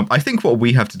Bikers for Trump, I think what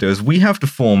we have to do is we have to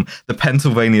form the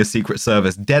Pennsylvania Secret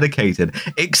Service dedicated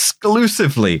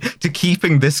exclusively to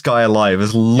keeping this guy alive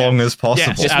as long as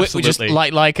possible. Yes, Just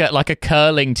like a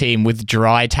curling team with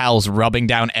dry towels rubbing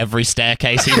down every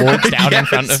staircase he walks down in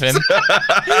front of him.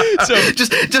 So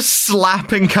just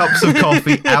slapping cups of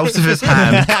coffee out of his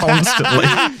hand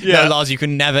constantly. No, Lars, you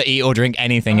can never eat or drink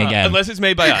anything again. unless it's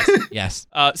made by us. Yes.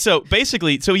 So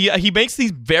basically, he makes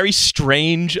these very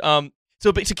strange.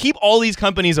 So to keep all these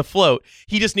companies afloat,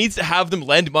 he just needs to have them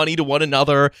lend money to one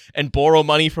another and borrow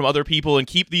money from other people and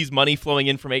keep these money flowing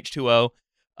in from H2O.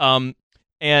 And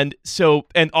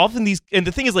often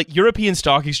the thing is, like, European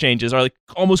stock exchanges are like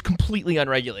almost completely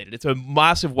unregulated. It's a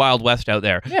massive Wild West out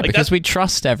there. Yeah, because we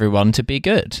trust everyone to be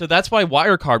good. So that's why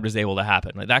Wirecard was able to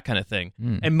happen, like that kind of thing.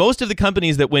 And most of the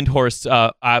companies that Windhorst's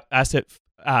asset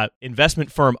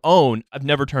investment firm own, I've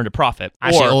never turned a profit.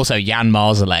 Actually, also Jan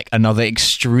Marsalek, another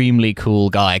extremely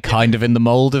cool guy, kind of in the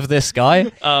mold of this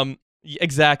guy.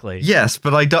 Exactly. Yes,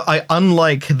 but I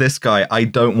unlike this guy, I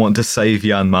don't want to save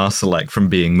Jan Marsalek from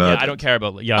being murdered. Yeah, I don't care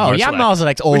about Jan Oh, Marsalek. Jan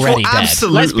Marsalek's already dead.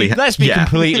 Absolutely. Let's be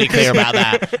completely clear about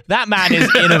that. That man is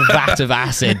in a vat of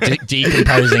acid,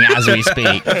 decomposing as we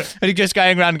speak. And he's just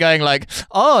going around going like,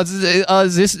 oh,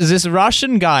 this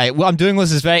Russian guy. Well, I'm doing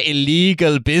this very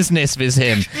illegal business with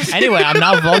him. Anyway, I'm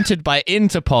now wanted by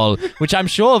Interpol, which I'm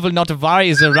sure will not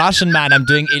worry the Russian man I'm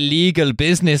doing illegal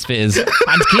business with,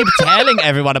 and keep telling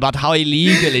everyone about how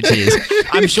illegal it is.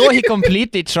 I'm sure he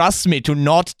completely trusts me to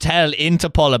not tell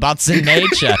Interpol about the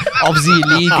nature of the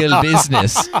illegal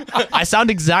business. I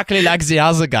sound exactly like the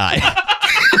other guy.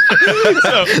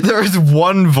 There is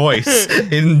one voice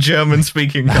in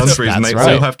German-speaking countries, and they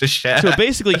all have to share. So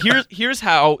basically, here's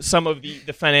how some of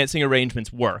the financing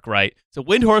arrangements work, right? So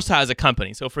Windhorst has a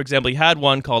company. So, for example, he had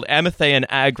one called Amethyst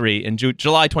Agri in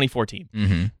July 2014.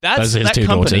 Mm-hmm. Those are his two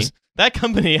daughters. That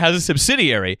company has a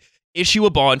subsidiary issue a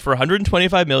bond for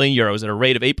 125 million euros at a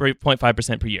rate of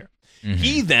 8.5% per year. Mm-hmm.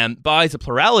 He then buys a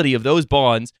plurality of those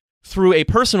bonds through a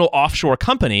personal offshore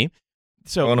company.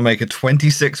 So I want to make a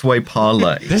 26-way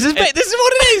parlay. This is what it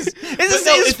is. This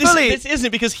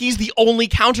isn't, because he's the only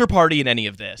counterparty in any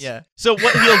of this. Yeah. So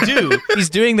what he'll do,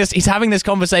 he's having this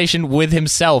conversation with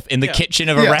himself in the kitchen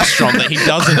of a restaurant that he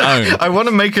doesn't own. I want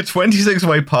to make a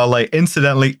 26-way parlay.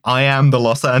 Incidentally, I am the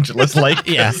Los Angeles Lakers.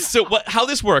 Yes. So how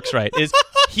this works, right, is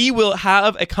he will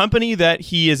have a company that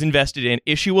he is invested in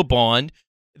issue a bond.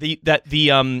 The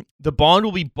bond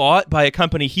will be bought by a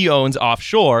company he owns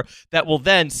offshore that will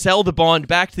then sell the bond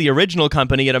back to the original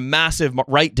company at a massive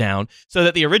write-down, so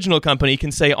that the original company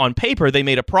can say on paper they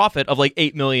made a profit of like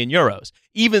 8 million euros,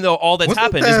 even though all that's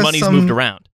happened is money's moved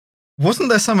around. Wasn't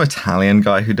there some Italian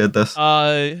guy who did this? It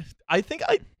was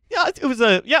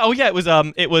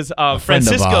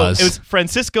Francisco. It was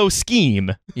Francisco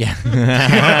Scheme. Yeah.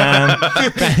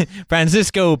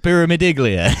 Francisco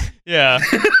Piramidiglia. Yeah.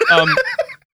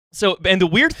 So, and the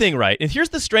weird thing, right, and here's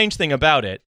the strange thing about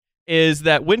it, is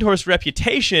that Windhorst's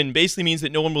reputation basically means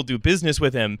that no one will do business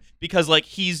with him, because, like,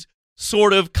 he's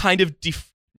sort of kind of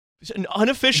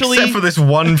unofficially... Except for this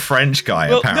one French guy,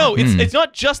 apparently. No, it's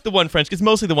not just the one French, it's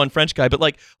mostly the one French guy, but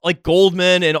like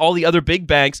Goldman and all the other big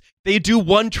banks, they do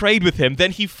one trade with him,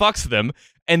 then he fucks them,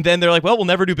 and then they're like, well, we'll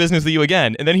never do business with you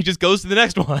again, and then he just goes to the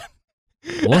next one.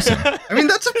 Awesome. I mean,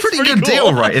 that's a pretty good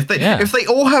deal, right? If they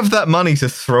all have that money to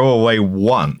throw away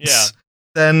once,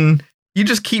 then you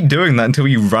just keep doing that until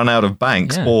you run out of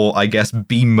banks, or I guess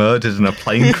be murdered in a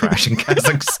plane crash in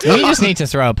Kazakhstan. We just need to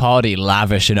throw a party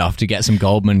lavish enough to get some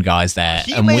Goldman guys there.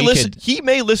 He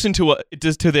may listen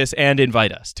to this and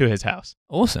invite us to his house.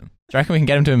 Awesome. Do you reckon we can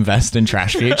get him to invest in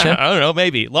Trash Future? I don't know,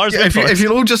 maybe. Lars, if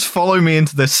you'll all just follow me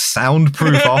into this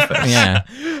soundproof office. Yeah.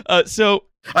 So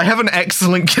I have an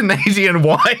excellent Canadian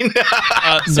wine.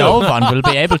 No one will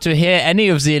be able to hear any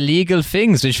of the illegal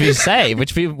things which we say,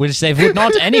 which they would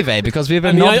not anyway, because we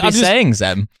will not be saying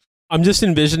them. I'm just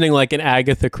envisioning like an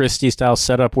Agatha Christie style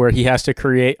setup where he has to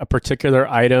create a particular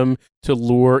item to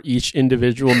lure each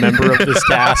individual member of this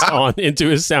cast on into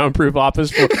his soundproof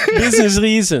office for business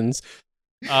reasons.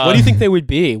 What do you think they would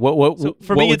be?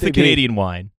 For me, it's the Canadian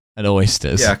wine. and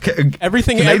oysters. Yeah,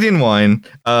 Everything. Canadian wine,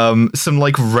 some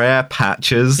like rare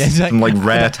patches, some like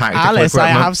rare tactical Alice,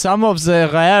 equipment. I have some of the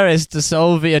rarest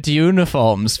Soviet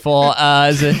uniforms for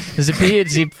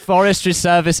the Forestry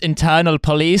Service Internal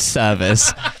Police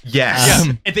Service. Yes.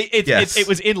 It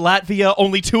was in Latvia.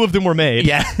 Only 2 of them were made.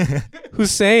 Yeah.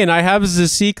 Hussein, I have the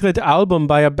secret album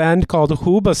by a band called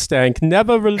Hoobastank,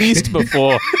 never released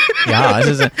before. Yeah,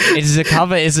 it's a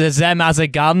cover. It's them as a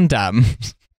Gundam.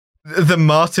 The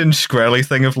Martin Shkreli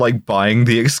thing of like buying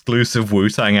the exclusive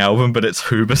Wu-Tang album, but it's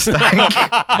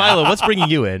Hoobastank. Milo, what's bringing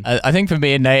you in? I think for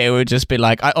me and Nate, it would just be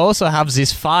like, I also have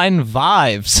these fine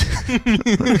vibes.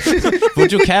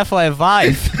 Would you care for a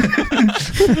vibe?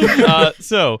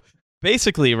 So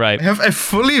basically, right. I have a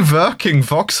fully working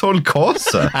Vauxhall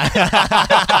Corsa.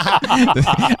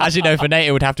 As you know, for Nate,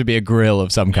 it would have to be a grill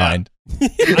of some kind.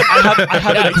 I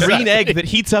have a green egg that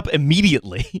heats up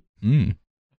immediately. Mm.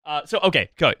 So okay,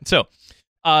 go. So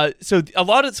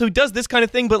he does this kind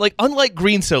of thing, but like unlike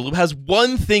Greensill, who has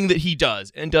one thing that he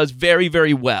does and does very,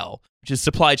 very well, which is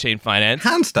supply chain finance.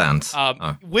 Handstands.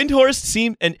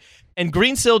 Windhorst and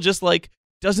Greensill just like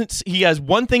doesn't. He has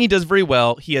one thing he does very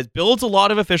well. He builds a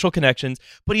lot of official connections,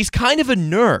 but he's kind of a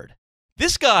nerd.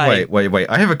 This guy. Wait.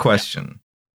 I have a question.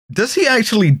 Does he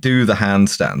actually do the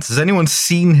handstands? Has anyone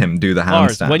seen him do the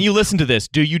handstands? Lars, when you listen to this,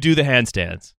 do you do the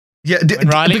handstands? Yeah,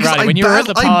 Riley, when you were at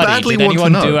the party, did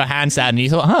anyone do a handstand and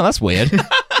you thought, that's weird?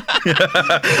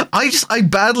 I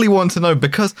badly want to know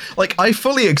because, like, I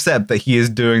fully accept that he is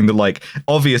doing the, like,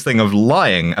 obvious thing of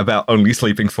lying about only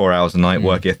sleeping 4 hours a night,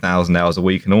 working 1,000 hours a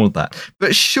week and all of that.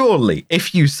 But surely,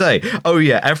 if you say, oh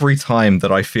yeah, every time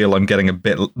that I feel I'm getting a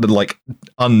bit, like,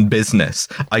 unbusiness,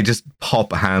 I just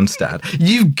pop a handstand,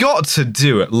 you've got to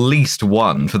do at least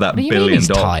one for that $1 billion. He's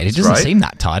tired. It doesn't seem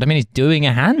that tired. I mean, he's doing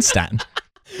a handstand.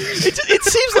 It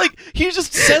seems like he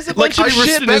just says a bunch of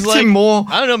shit and is like, more,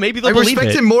 I don't know, maybe they'll I believe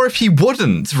respect it. him more if he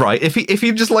wouldn't, right? If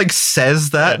he just like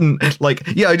says that and like,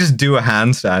 yeah, I just do a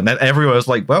handstand, and everyone's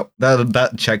like, well,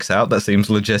 that checks out. That seems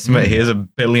legitimate. Here's $1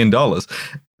 billion.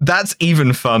 That's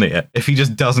even funnier if he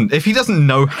doesn't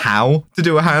know how to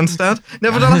do a handstand.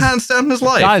 Never done a handstand in his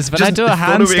life. Guys, when I do a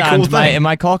handstand,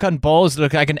 my cock and balls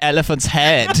look like an elephant's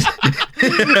head.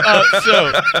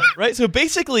 So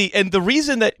basically, and the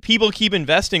reason that people keep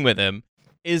investing with him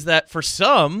is that for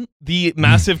some, the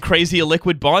massive, crazy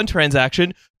illiquid bond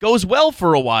transaction goes well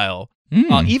for a while.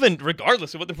 Even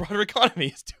regardless of what the broader economy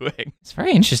is doing. It's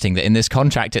very interesting that in this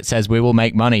contract it says we will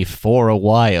make money for a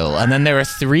while, and then there are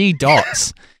 3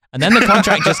 dots, and then the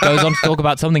contract just goes on to talk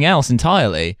about something else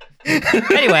entirely.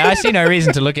 Anyway, I see no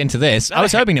reason to look into this. I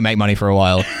was hoping to make money for a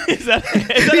while. Is that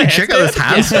Check out this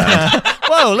handstand.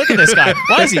 Whoa, look at this guy.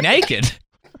 Why is he naked?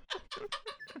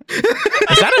 Is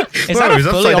that a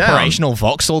fully operational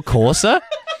Vauxhall Corsa?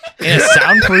 In a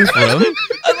soundproof room?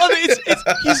 I love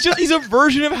it. He's a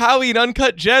version of Howie in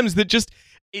Uncut Gems that just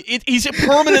he's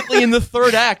permanently in the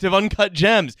 3rd act of Uncut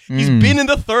Gems. He's been in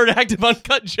the 3rd act of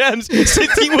Uncut Gems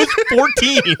since he was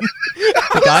 14.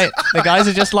 The guys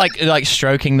are just like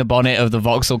stroking the bonnet of the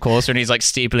Vauxhall Corsa, and he's like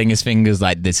steepling his fingers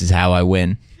like, this is how I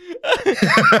win.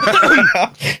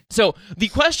 So the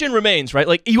question remains, right?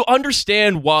 Like, you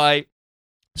understand why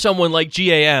someone like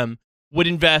GAM would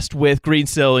invest with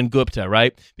Greensill and Gupta,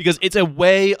 right? Because it's a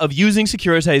way of using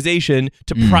securitization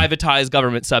to privatize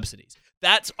government subsidies.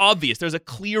 That's obvious. There's a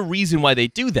clear reason why they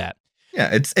do that. Yeah,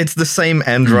 it's the same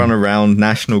end run around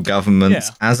national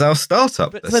governments as our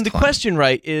startup. But then the question,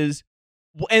 right, is,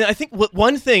 and I think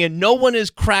one thing, and no one has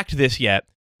cracked this yet,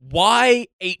 why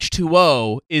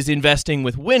H2O is investing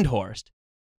with Windhorst?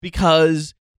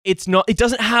 Because it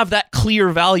doesn't have that clear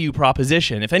value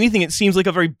proposition. If anything, it seems like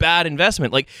a very bad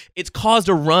investment. Like, it's caused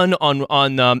a run on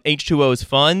H2O's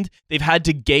fund. They've had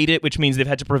to gate it, which means they've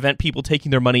had to prevent people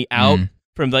taking their money out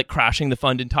from like crashing the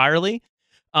fund entirely.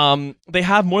 They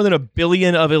have more than $1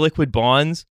 billion of illiquid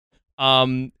bonds.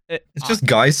 It's just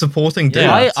guys supporting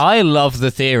dudes. I love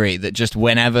the theory that just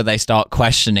whenever they start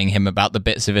questioning him about the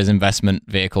bits of his investment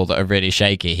vehicle that are really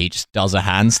shaky, he just does a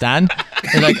handstand.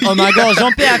 They're like, oh my god,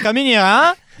 Jean-Pierre, come in here,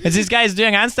 huh? As this guy is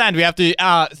doing handstand, we have to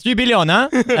 3 billion,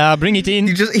 huh? Bring it in.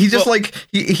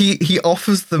 He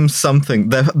offers them something,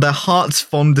 their heart's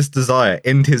fondest desire,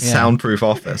 in his soundproof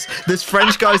office. This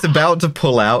French guy's about to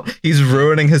pull out. He's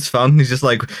ruining his fun. He's just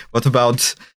like, what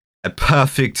about a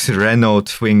perfect Renault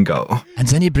Twingo? And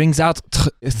then he brings out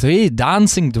 3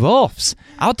 dancing dwarfs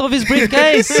out of his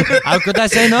briefcase. How could I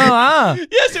say no, huh?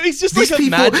 Yeah, so he's just These like a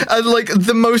people are like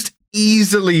the most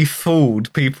easily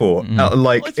fooled people.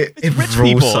 It rich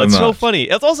rules people. so It's much. so funny.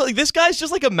 It's also like, this guy's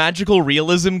just like a magical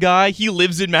realism guy. He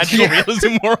lives in magical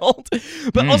realism world.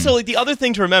 But also, like, the other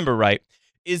thing to remember, right,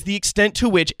 is the extent to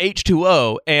which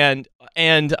H2O and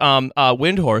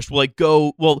Windhorst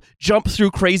will jump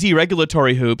through crazy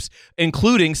regulatory hoops,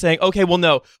 including saying, okay, well,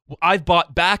 no, I've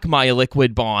bought back my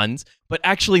illiquid bonds, but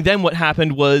actually then what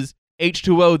happened was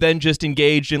H2O then just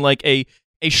engaged in like a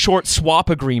short swap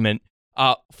agreement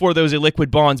for those illiquid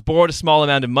bonds, borrowed a small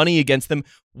amount of money against them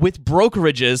with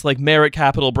brokerages like Merit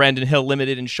Capital, Brandon Hill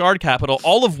Limited, and Shard Capital,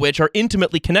 all of which are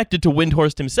intimately connected to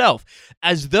Windhorst himself,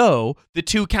 as though the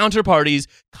two counterparties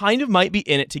kind of might be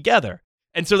in it together.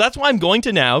 And so that's why I'm going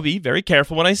to now be very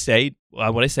careful when I say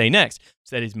what I say next.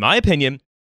 So that is my opinion.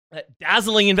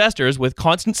 Dazzling investors with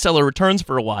constant stellar returns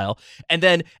for a while, and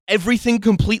then everything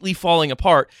completely falling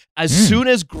apart as soon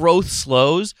as growth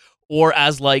slows, or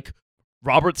as like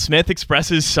Robert Smith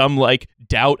expresses some like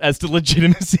doubt as to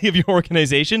legitimacy of your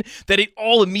organization, that it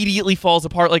all immediately falls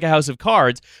apart like a house of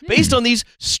cards based on these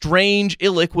strange,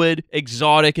 illiquid,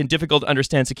 exotic, and difficult to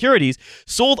understand securities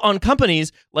sold on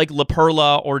companies like La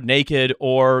Perla or Naked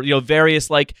or various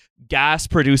like gas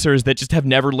producers that just have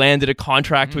never landed a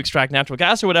contract to extract natural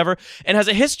gas or whatever, and has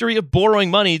a history of borrowing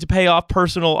money to pay off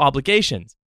personal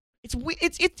obligations. It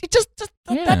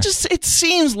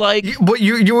seems like what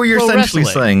you're essentially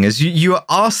saying is you are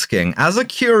asking as a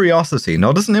curiosity,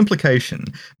 not as an implication,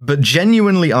 but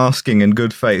genuinely asking in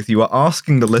good faith. You are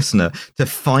asking the listener to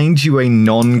find you a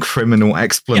non-criminal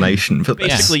explanation for this.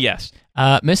 Basically, yes.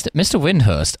 Mr.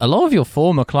 Windhorst, a lot of your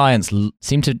former clients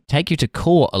seem to take you to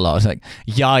court a lot. It's like,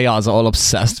 Yaya's all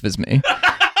obsessed with me.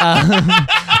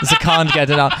 So can't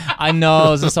get it out. I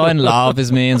know, they're so in love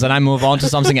with me, and then I move on to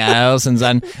something else, and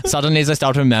then suddenly they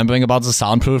start remembering about the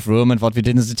soundproof room and what we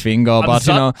did in the Twingo.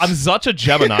 I'm such a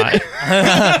Gemini.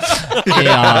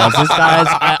 Yeah, these guys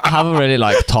have a really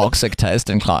toxic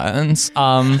taste in clients.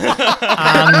 And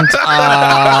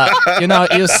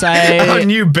you say a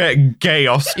new bit, gay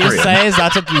Austrian. You say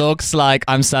that it looks like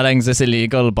I'm selling this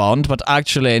illegal bond, but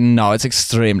actually no, it's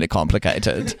extremely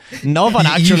complicated. No one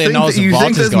actually knows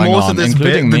what is going on,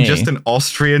 including me. Than just an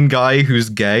Austrian guy who's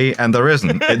gay, and there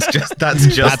isn't. It's just that's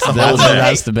the whole bit.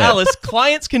 That's the bit. Alice,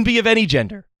 clients can be of any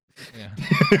gender. Yeah.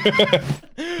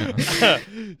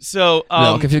 So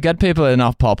look, if you get people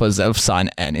enough poppers, they'll sign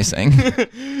anything.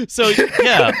 So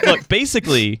yeah, look,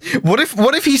 basically, what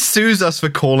if he sues us for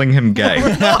calling him gay?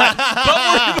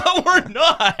 but we're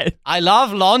not. I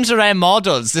love lingerie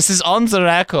models. This is on the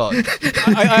record.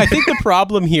 I think the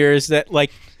problem here is that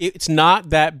it's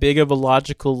not that big of a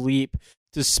logical leap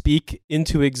to speak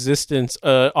into existence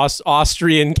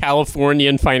Austrian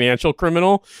Californian financial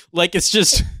criminal. It's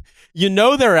just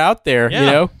they're out there.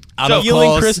 Yeah.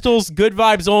 Healing crystals, good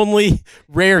vibes only,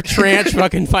 rare tranche,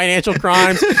 fucking financial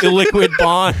crimes, illiquid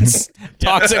bonds,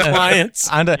 toxic clients.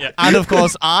 And of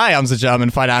course, I am the German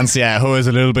financier who is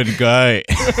a little bit gay.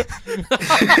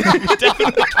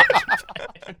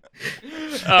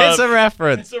 It's a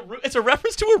reference. It's a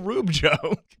reference to a Rube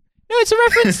joke. No, it's a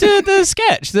reference to the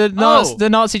sketch, the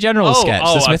Nazi general sketch,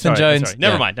 the Smith and Jones.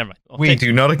 Never mind. We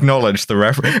do not acknowledge the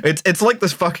reference. It's like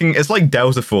this fucking. It's like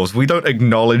Delta Force. We don't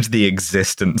acknowledge the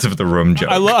existence of the room joke.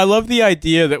 I love the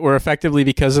idea that we're effectively,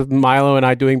 because of Milo and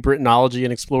I doing Britanology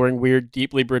and exploring weird,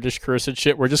 deeply British cursed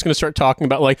shit, we're just going to start talking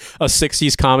about a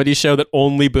 '60s comedy show that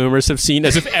only boomers have seen,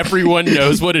 as if everyone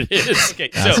knows what it is. Okay,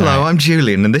 hello, I'm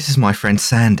Julian, and this is my friend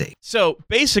Sandy. So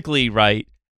basically, right.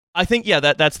 I think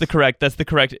that's the correct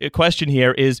question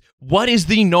here is, what is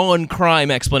the non-crime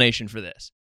explanation for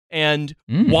this? And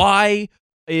why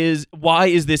is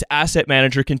this asset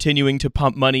manager continuing to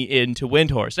pump money into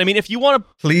Windhorst? I mean, if you want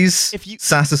to please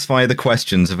satisfy the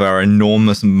questions of our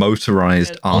enormous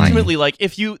motorized eye. Ultimately,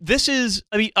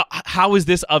 how is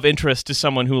this of interest to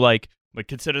someone who would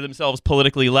consider themselves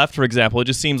politically left, for example? It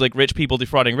just seems like rich people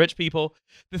defrauding rich people.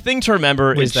 The thing to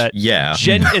remember is that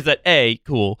A,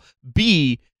 cool.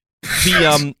 B,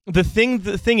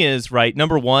 the thing is, right,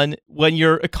 number one, when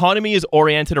your economy is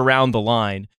oriented around the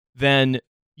line, then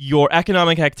your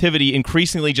economic activity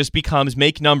increasingly just becomes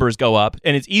make numbers go up,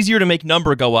 and it's easier to make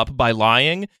number go up by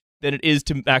lying than it is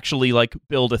to actually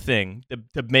build a thing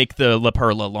to make the La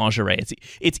Perla lingerie.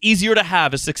 It's easier to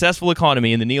have a successful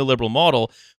economy in the neoliberal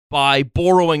model by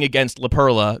borrowing against La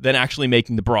Perla than actually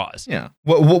making the bras. Yeah.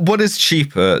 What is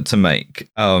cheaper to make?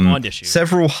 Bond issue.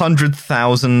 Several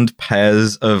 100,000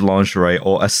 pairs of lingerie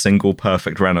or a single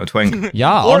perfect Renault Twingo?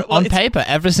 Yeah, on paper,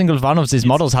 every single one of these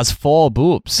models has 4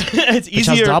 boobs. It's easier.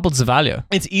 Which has doubled the value.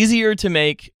 It's easier to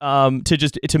make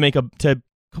to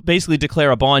basically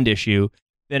declare a bond issue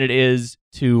than it is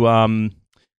to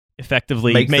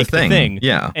effectively make the thing.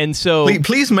 Yeah. And so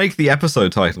please make the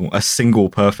episode title a single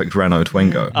perfect Renault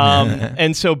Twingo.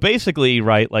 And so basically,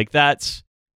 right, that's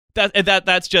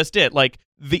just it.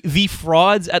 the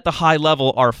frauds at the high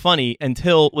level are funny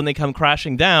until when they come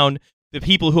crashing down, the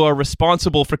people who are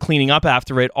responsible for cleaning up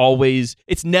after it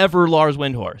it's never Lars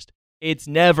Windhorst. It's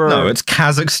never. No, it's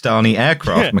Kazakhstani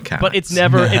aircraft mechanics. But it's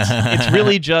never. It's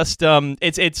really just.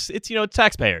 It's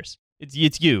taxpayers.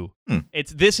 It's you.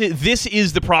 It's this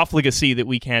is the profligacy that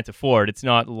we can't afford. It's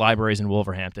not libraries in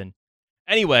Wolverhampton.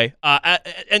 Anyway,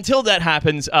 until that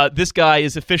happens, this guy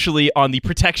is officially on the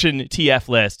protection TF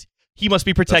list. He must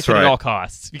be protected at all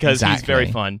costs because he's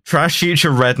very fun. Trash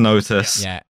Future Red Notice.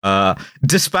 Yeah.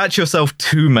 Dispatch yourself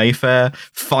to Mayfair,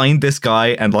 find this guy,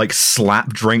 and like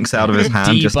slap drinks out of his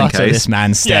hand just in case. This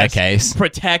man's staircase. Yes.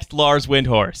 Protect Lars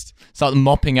Windhorst. Start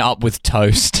mopping it up with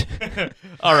toast.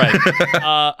 All right.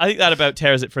 I think that about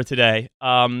tears it for today.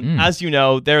 As you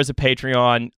know, there is a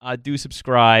Patreon. Do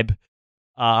subscribe.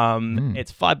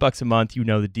 It's $5 a month. You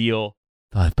know the deal.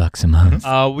 $5 a month.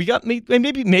 We got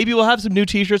maybe we'll have some new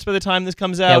T-shirts by the time this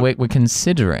comes out. Yeah, we're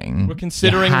considering.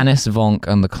 Johannes Vonk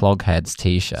and the Clogheads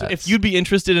T-shirts. So if you'd be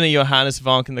interested in a Johannes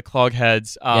Vonk and the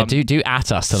Clogheads, do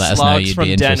at us to let us know you'd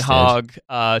be interested. from Den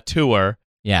Haag tour.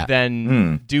 Yeah.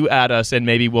 Then do add us, and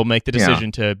maybe we'll make the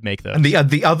decision to make those. And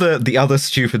the other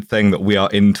stupid thing that we are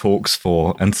in talks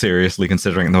for and seriously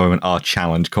considering at the moment are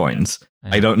challenge coins.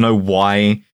 Yeah. I don't know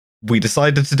why we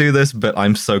decided to do this, but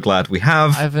I'm so glad we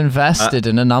have. I've invested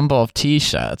in a number of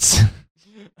T-shirts.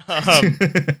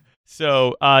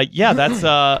 So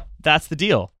that's the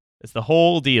deal. It's the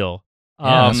whole deal.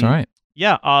 Yeah, that's right.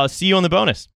 Yeah. See you on the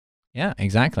bonus. Yeah,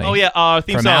 exactly. Oh yeah.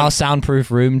 Theme From song. our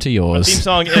soundproof room to yours. Theme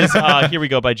song is "Here We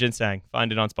Go" by Ginseng.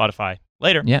 Find it on Spotify.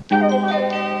 Later. Yeah.